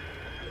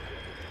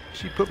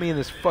 She put me in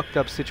this fucked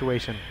up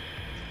situation.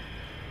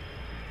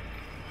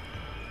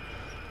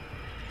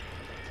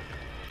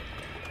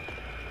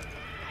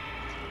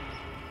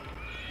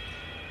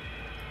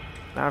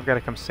 Now I've got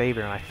to come save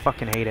her, and I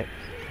fucking hate it.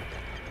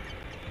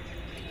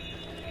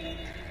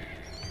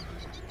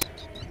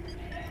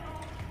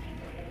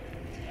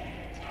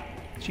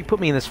 She put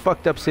me in this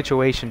fucked up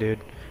situation, dude.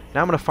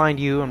 Now I'm gonna find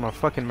you, and I'm gonna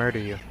fucking murder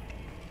you.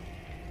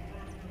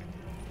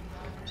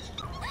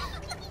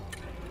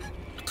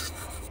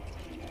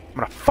 I'm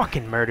gonna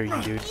fucking murder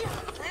you, dude. You're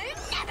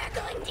never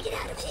going to get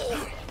out of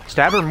here.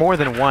 Stab her more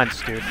than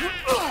once, dude.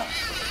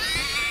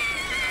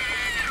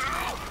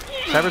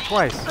 Stab her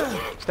twice.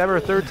 Stab her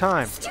a third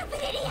time. Stupid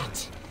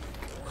idiot!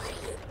 What are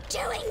you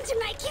doing to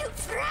my cute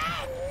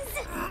friends?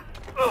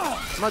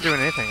 I'm not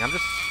doing anything. I'm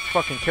just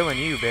fucking killing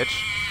you,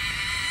 bitch.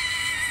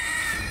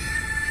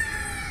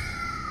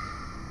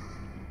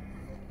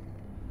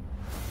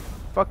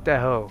 Fuck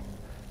that hoe.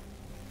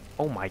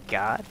 Oh my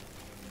god.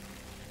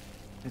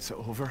 It's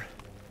over.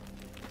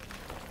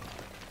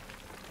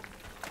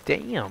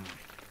 Damn.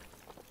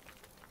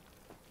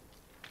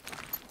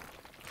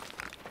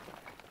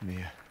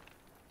 Mia,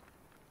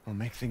 I'll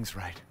make things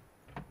right.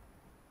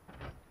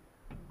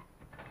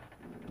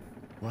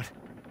 What?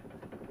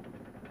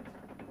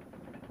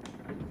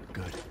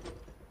 Good.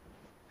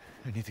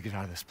 I need to get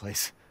out of this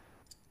place.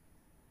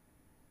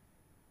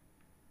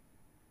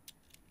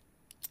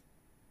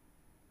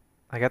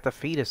 I got the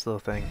fetus little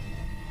thing.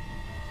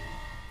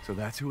 So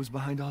that's who was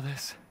behind all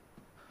this?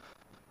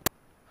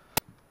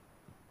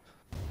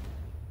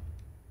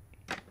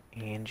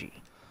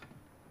 Angie.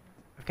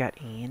 I've got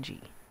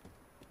Angie.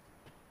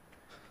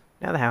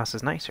 Now the house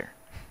is nicer.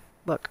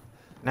 Look,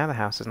 now the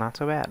house is not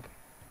so bad.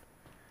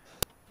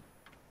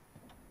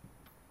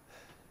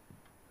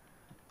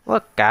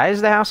 Look,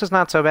 guys, the house is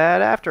not so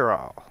bad after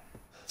all.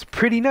 It's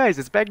pretty nice.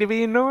 It's back to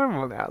being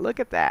normal now. Look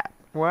at that.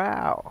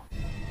 Wow.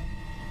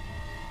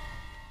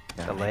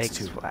 Yeah, The thanks, legs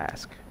too.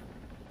 flask.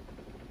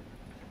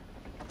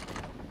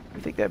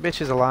 You think that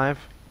bitch is alive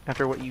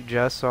after what you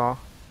just saw?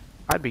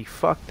 I'd be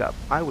fucked up.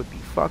 I would be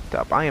fucked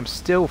up. I am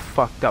still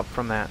fucked up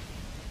from that.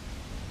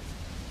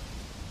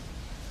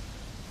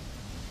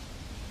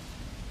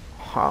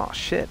 Oh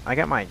shit, I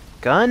got my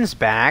guns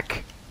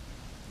back.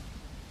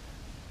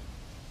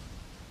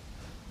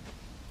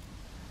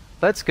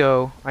 Let's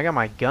go. I got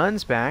my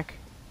guns back.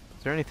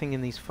 Is there anything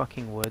in these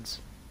fucking woods?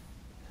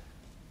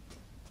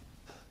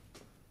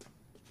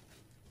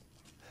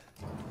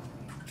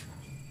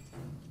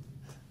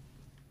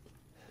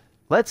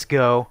 Let's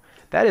go.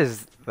 That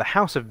is the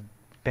house of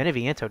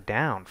Beneviento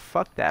down.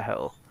 Fuck that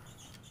hoe.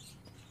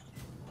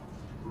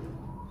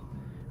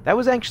 That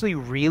was actually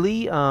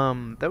really,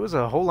 that was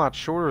a whole lot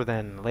shorter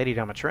than Lady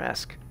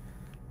Dimitrescu.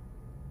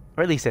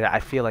 Or at least I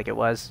feel like it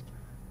was.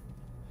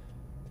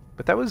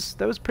 But that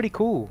was pretty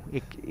cool.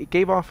 It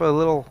gave off a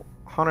little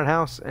haunted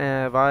house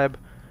vibe.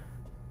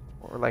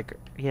 Or like,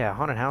 yeah,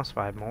 haunted house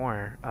vibe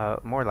more.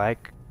 More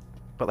like,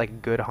 but like a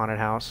good haunted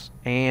house.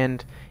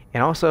 And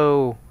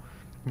also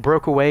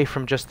broke away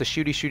from just the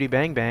shooty shooty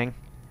bang bang.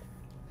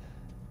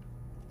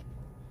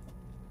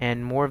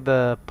 And more of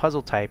the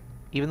puzzle type.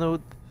 Even though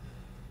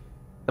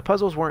the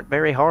puzzles weren't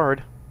very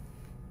hard.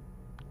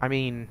 I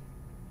mean,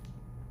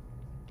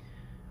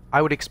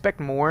 I would expect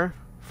more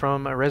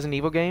from a Resident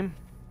Evil game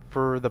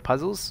for the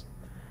puzzles,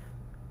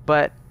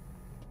 but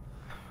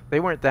they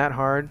weren't that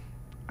hard.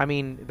 I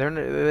mean,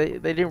 they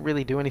didn't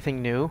really do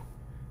anything new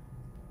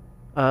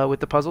with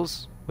the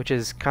puzzles, which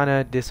is kind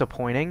of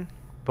disappointing,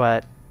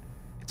 but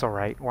it's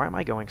alright. Why am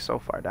I going so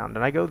far down?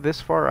 Did I go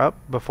this far up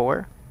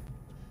before?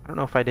 I don't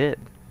know if I did.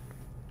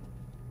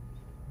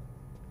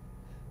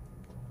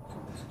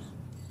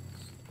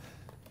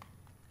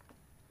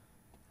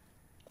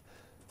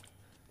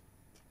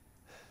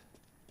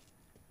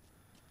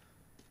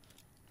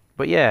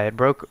 But yeah, it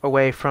broke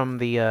away from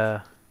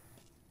the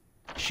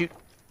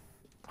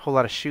whole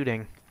lot of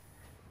shooting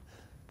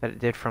that it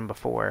did from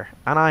before.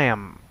 And I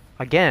am,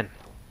 again,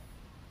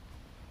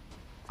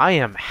 I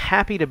am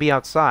happy to be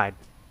outside.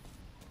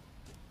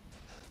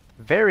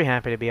 Very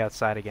happy to be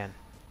outside again.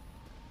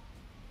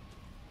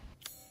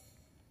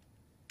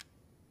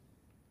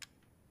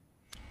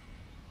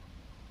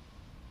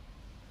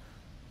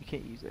 You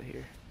can't use it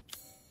here.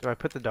 Do I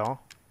put the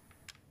doll?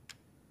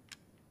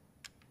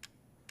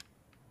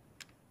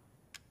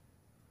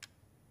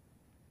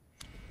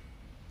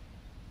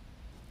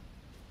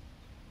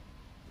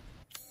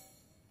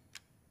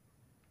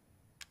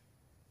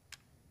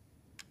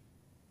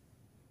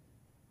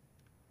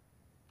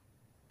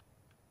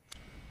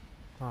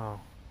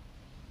 Oh.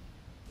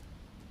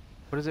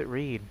 What does it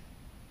read?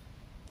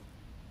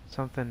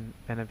 Something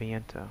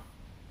Beneviento.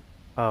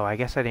 Oh, I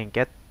guess I didn't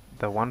get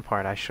the one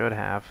part I should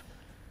have.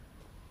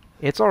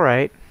 It's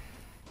alright.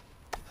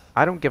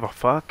 I don't give a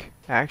fuck,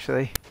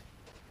 actually.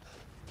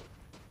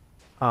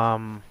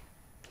 Kind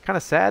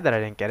of sad that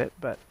I didn't get it,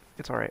 but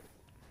it's alright.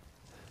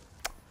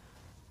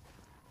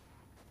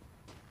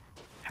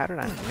 How did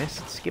I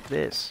skip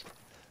this?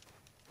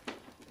 Can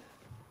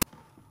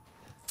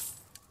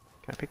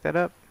I pick that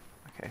up?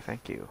 Okay,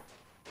 thank you.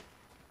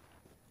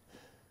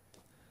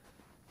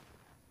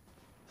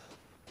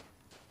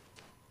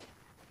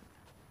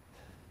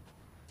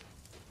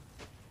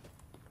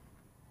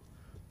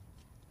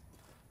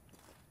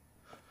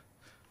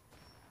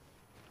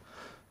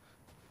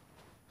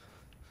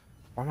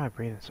 Why am I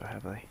breathing so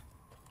heavily?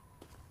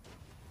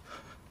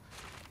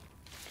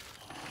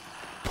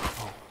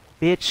 Oh,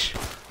 bitch!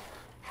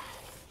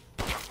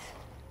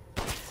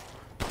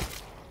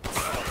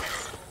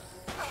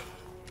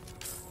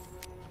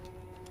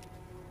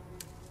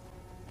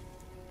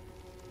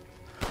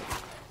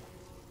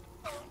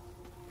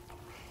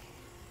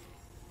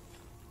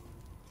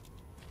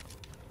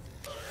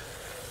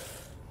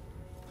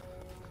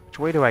 Which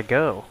way do I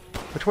go?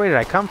 Which way did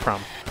I come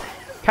from?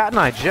 Cat and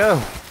I Joe!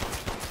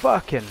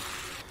 Fucking...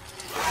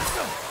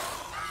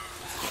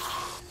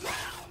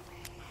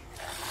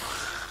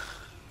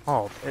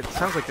 Oh, it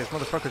sounds like there's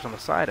motherfuckers on the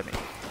side of me.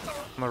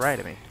 On the right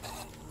of me.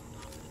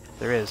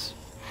 There is.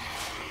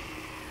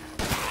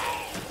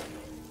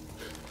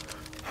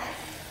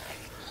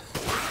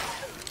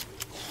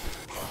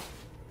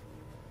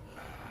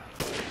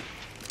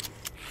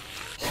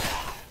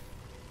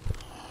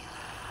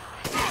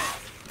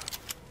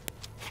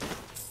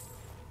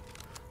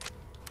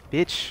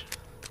 Bitch.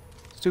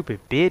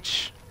 Stupid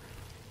bitch.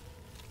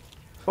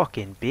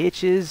 Fucking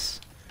bitches.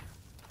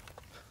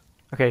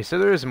 Okay, so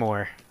there is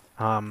more.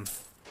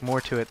 More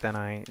to it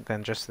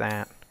than just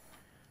that.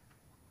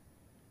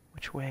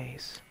 Which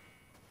ways?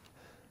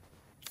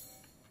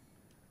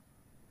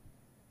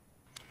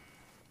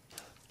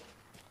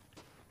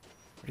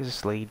 Where does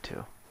this lead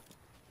to?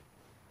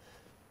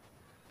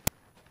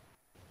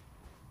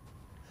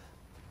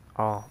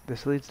 Oh,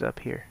 this leads up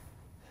here.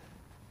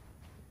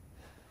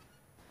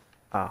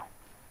 Oh.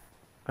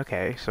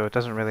 Okay, so it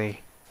doesn't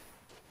really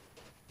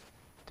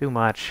do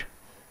much.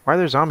 Why are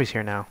there zombies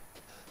here now?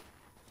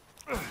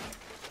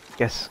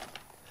 Guess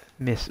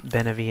Miss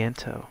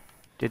Beneviento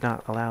did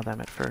not allow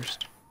them at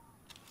first.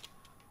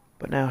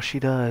 But now she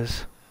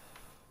does.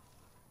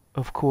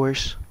 Of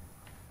course.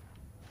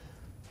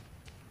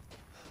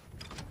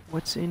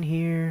 What's in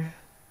here?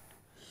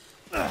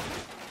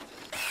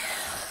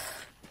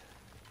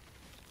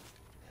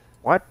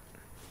 What?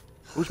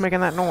 Who's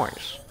making that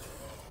noise?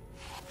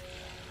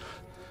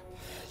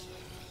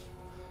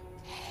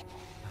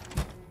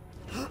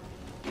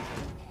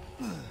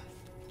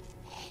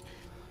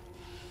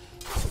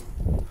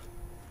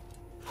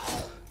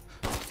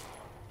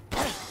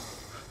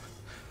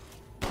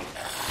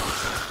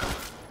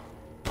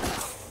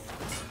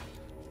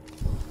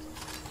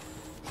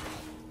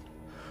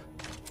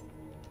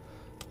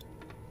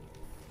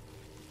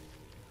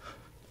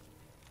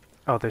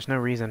 Oh, there's no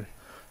reason.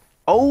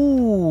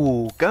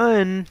 Oh,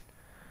 gun!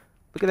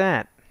 Look at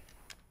that.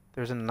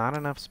 There's not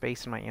enough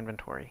space in my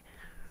inventory.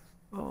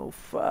 Oh,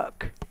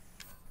 fuck.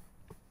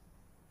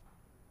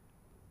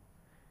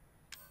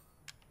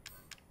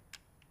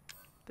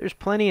 There's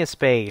plenty of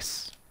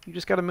space. You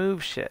just gotta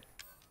move shit.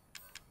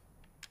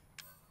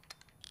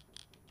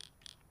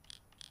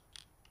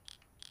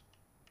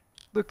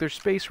 Look, there's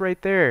space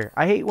right there.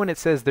 I hate when it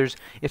says there's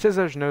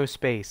no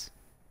space.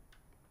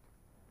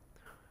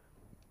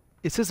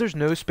 It says there's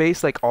no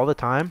space like all the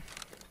time.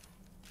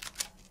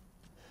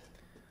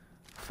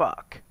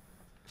 Fuck.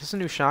 Is this a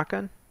new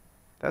shotgun?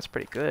 That's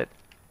pretty good.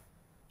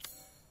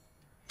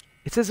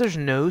 It says there's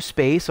no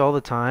space all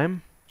the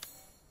time.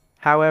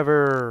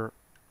 However,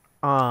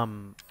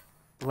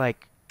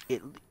 like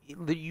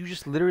you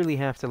just literally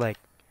have to like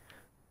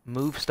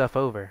move stuff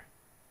over.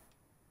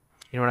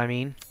 You know what I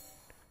mean?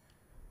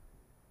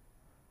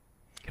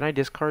 Can I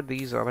discard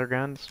these other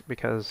guns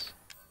because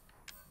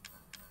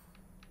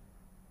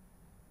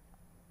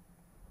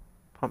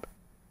pump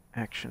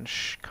action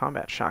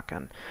combat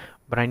shotgun,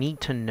 but I need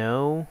to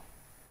know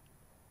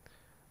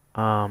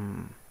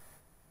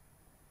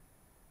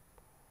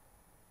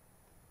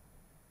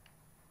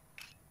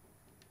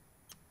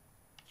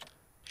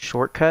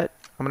shortcut.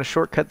 I'm gonna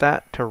shortcut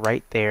that to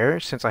right there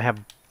since I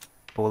have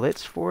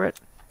bullets for it.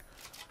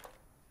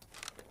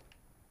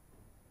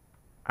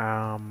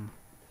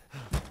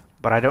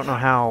 But I don't know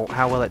how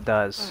well it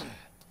does.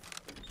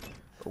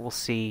 But we'll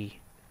see.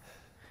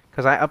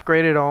 Because I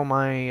upgraded all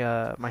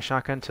my my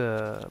shotgun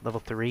to level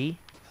 3.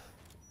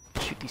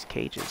 Shoot these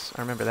cages.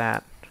 I remember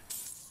that.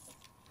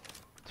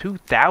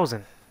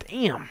 2,000.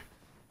 Damn.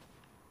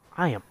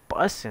 I am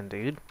bussin',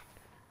 dude.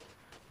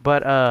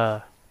 But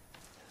I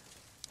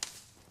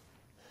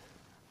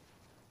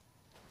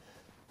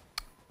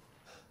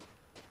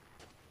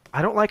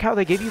don't like how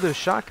they give you those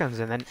shotguns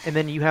and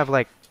then you have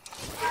like,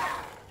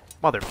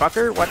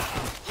 motherfucker, what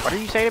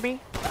did you say to me?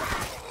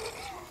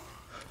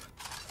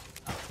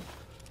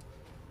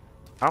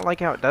 I don't like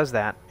how it does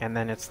that, and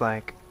then it's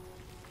like,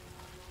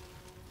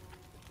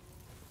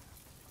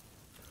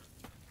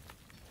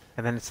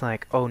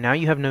 oh, now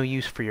you have no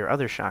use for your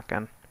other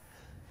shotgun.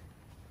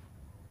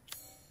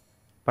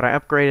 But I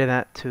upgraded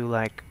that to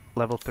like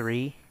level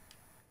 3.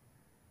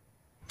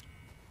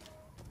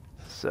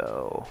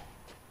 So,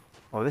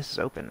 oh, this is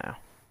open now.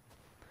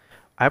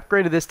 I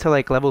upgraded this to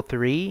like level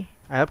 3.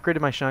 I upgraded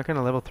my shotgun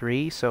to level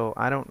 3, so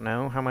I don't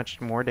know how much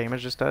more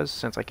damage this does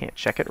since I can't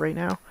check it right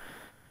now.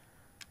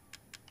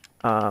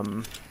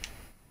 I'll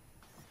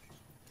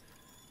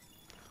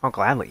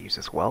gladly use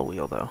this well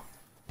wheel though.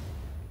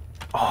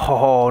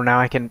 Oh, now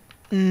I can.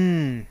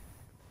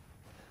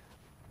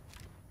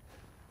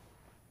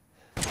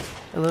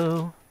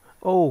 Hello.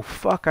 Oh,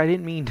 fuck, I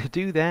didn't mean to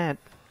do that.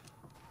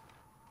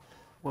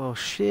 Well,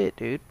 shit,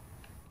 dude.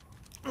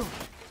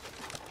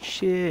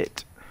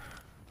 Shit.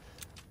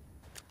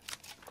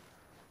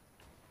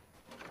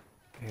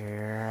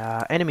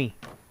 Enemy.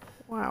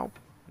 Wow.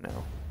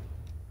 No.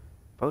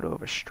 Photo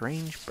of a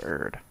strange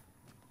bird.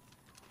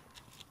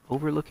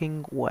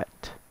 Overlooking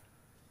what?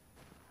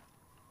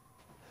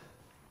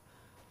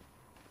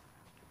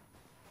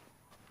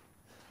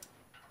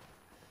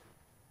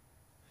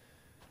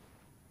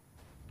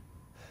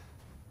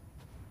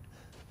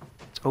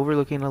 It's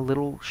overlooking a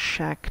little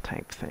shack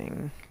type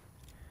thing.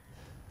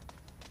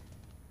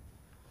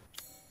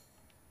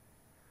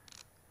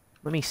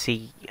 Let me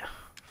see.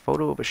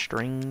 Photo of a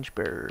strange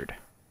bird.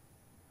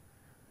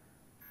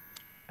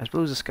 As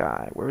blue as the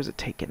sky. Where was it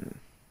taken?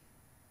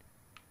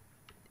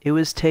 It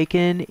was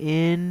taken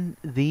in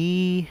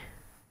the...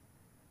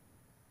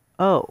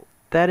 Oh,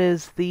 that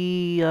is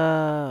the,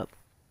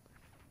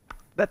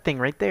 that thing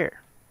right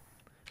there.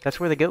 That's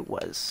where the goat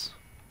was.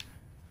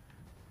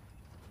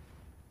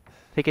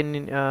 Taken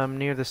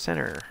near the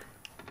center.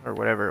 Or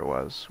whatever it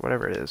was.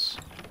 Whatever it is.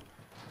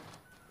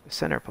 The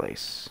center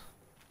place.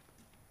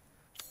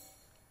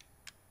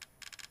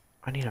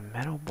 I need a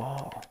metal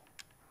ball.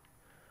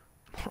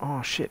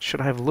 Oh shit,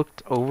 should I have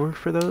looked over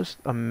for those?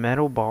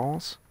 Metal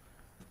balls?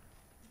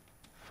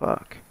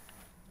 Fuck.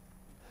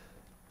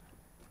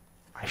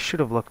 I should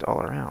have looked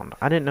all around.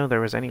 I didn't know there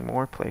was any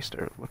more place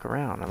to look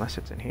around unless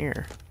it's in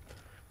here.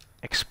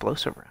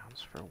 Explosive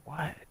rounds for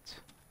what?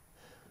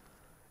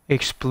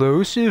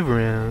 Explosive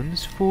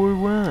rounds for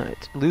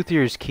what?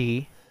 Luthier's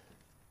key.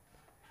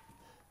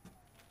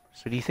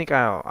 So do you think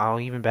I'll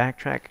even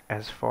backtrack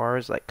as far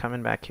as like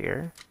coming back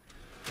here?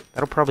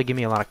 That'll probably give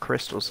me a lot of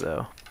crystals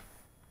though.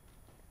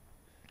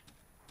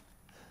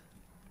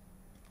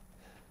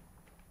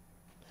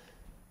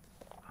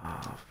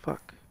 Oh,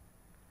 fuck.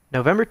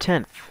 November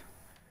 10th.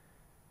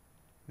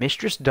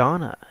 Mistress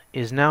Donna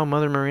is now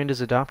Mother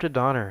Miranda's adopted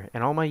daughter.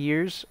 In all my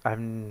years, I've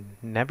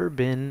never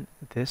been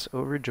this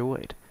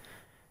overjoyed.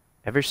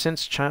 Ever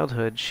since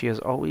childhood, she has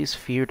always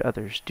feared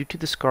others due to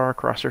the scar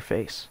across her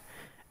face.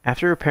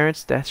 After her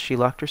parents' death, she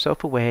locked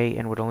herself away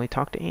and would only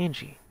talk to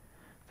Angie,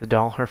 the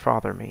doll her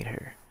father made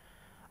her.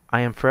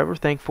 I am forever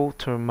thankful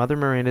to Mother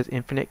Miranda's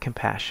infinite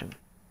compassion.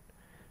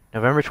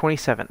 November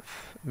 27th.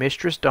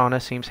 Mistress Donna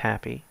seems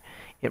happy.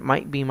 It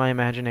might be my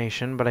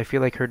imagination, but I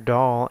feel like her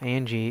doll,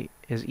 Angie,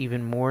 is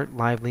even more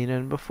lively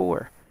than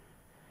before.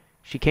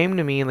 She came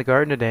to me in the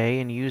garden today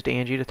and used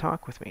Angie to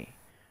talk with me.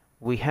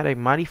 We had a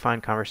mighty fine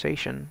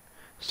conversation.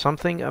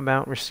 Something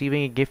about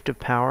receiving a gift of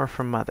power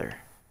from Mother.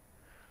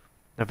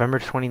 November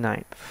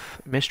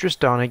 29th. Mistress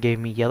Donna gave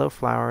me yellow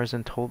flowers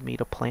and told me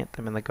to plant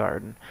them in the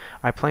garden.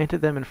 I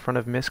planted them in front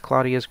of Miss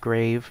Claudia's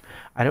grave.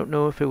 I don't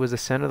know if it was the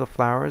scent of the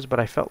flowers, but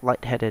I felt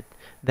lightheaded.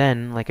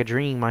 Then, like a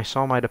dream, I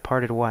saw my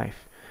departed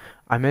wife.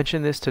 I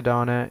mentioned this to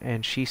Donna,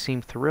 and she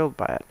seemed thrilled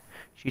by it.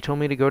 She told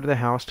me to go to the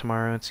house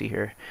tomorrow and see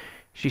her.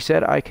 She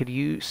said I could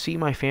see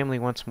my family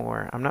once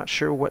more. I'm not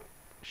sure what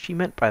she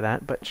meant by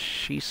that, but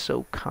she's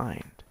so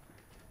kind.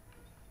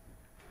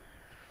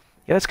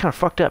 Yeah, that's kind of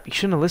fucked up. You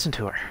shouldn't have listened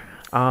to her.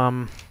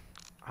 I'm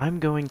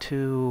going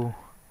to...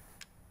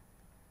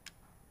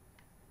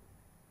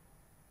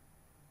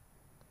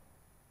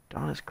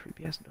 Donna's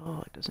creepy ass...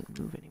 Oh, it doesn't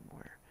move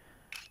anymore.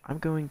 I'm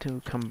going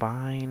to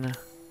combine...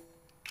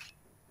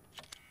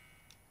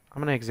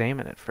 I'm going to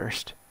examine it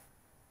first.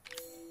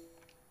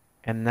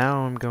 And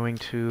now I'm going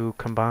to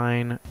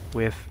combine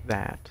with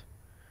that.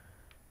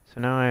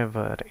 So now I have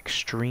an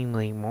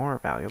extremely more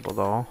valuable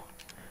doll.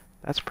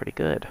 That's pretty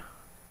good.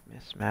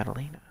 Miss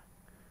Madalena.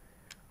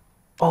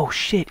 Oh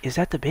shit, is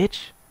that the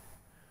bitch?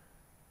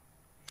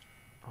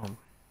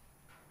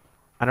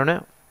 I don't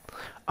know.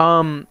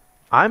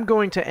 I'm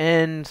going to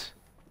end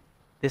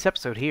this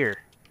episode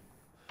here.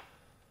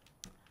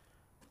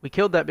 We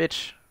killed that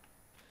bitch.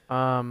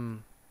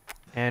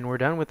 And we're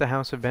done with the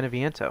House of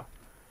Beneviento.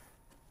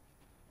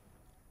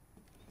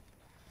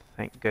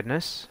 Thank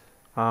goodness.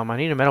 I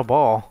need a metal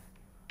ball.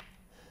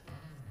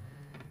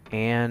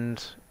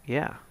 And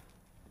yeah.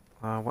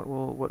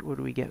 What would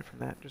we get from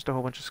that? Just a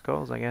whole bunch of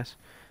skulls, I guess.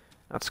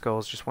 Not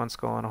skulls, just one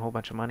skull and a whole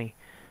bunch of money.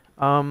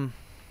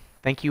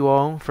 Thank you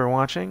all for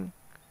watching.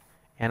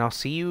 And I'll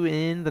see you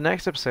in the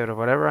next episode of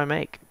whatever I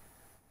make.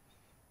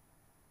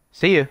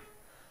 See you.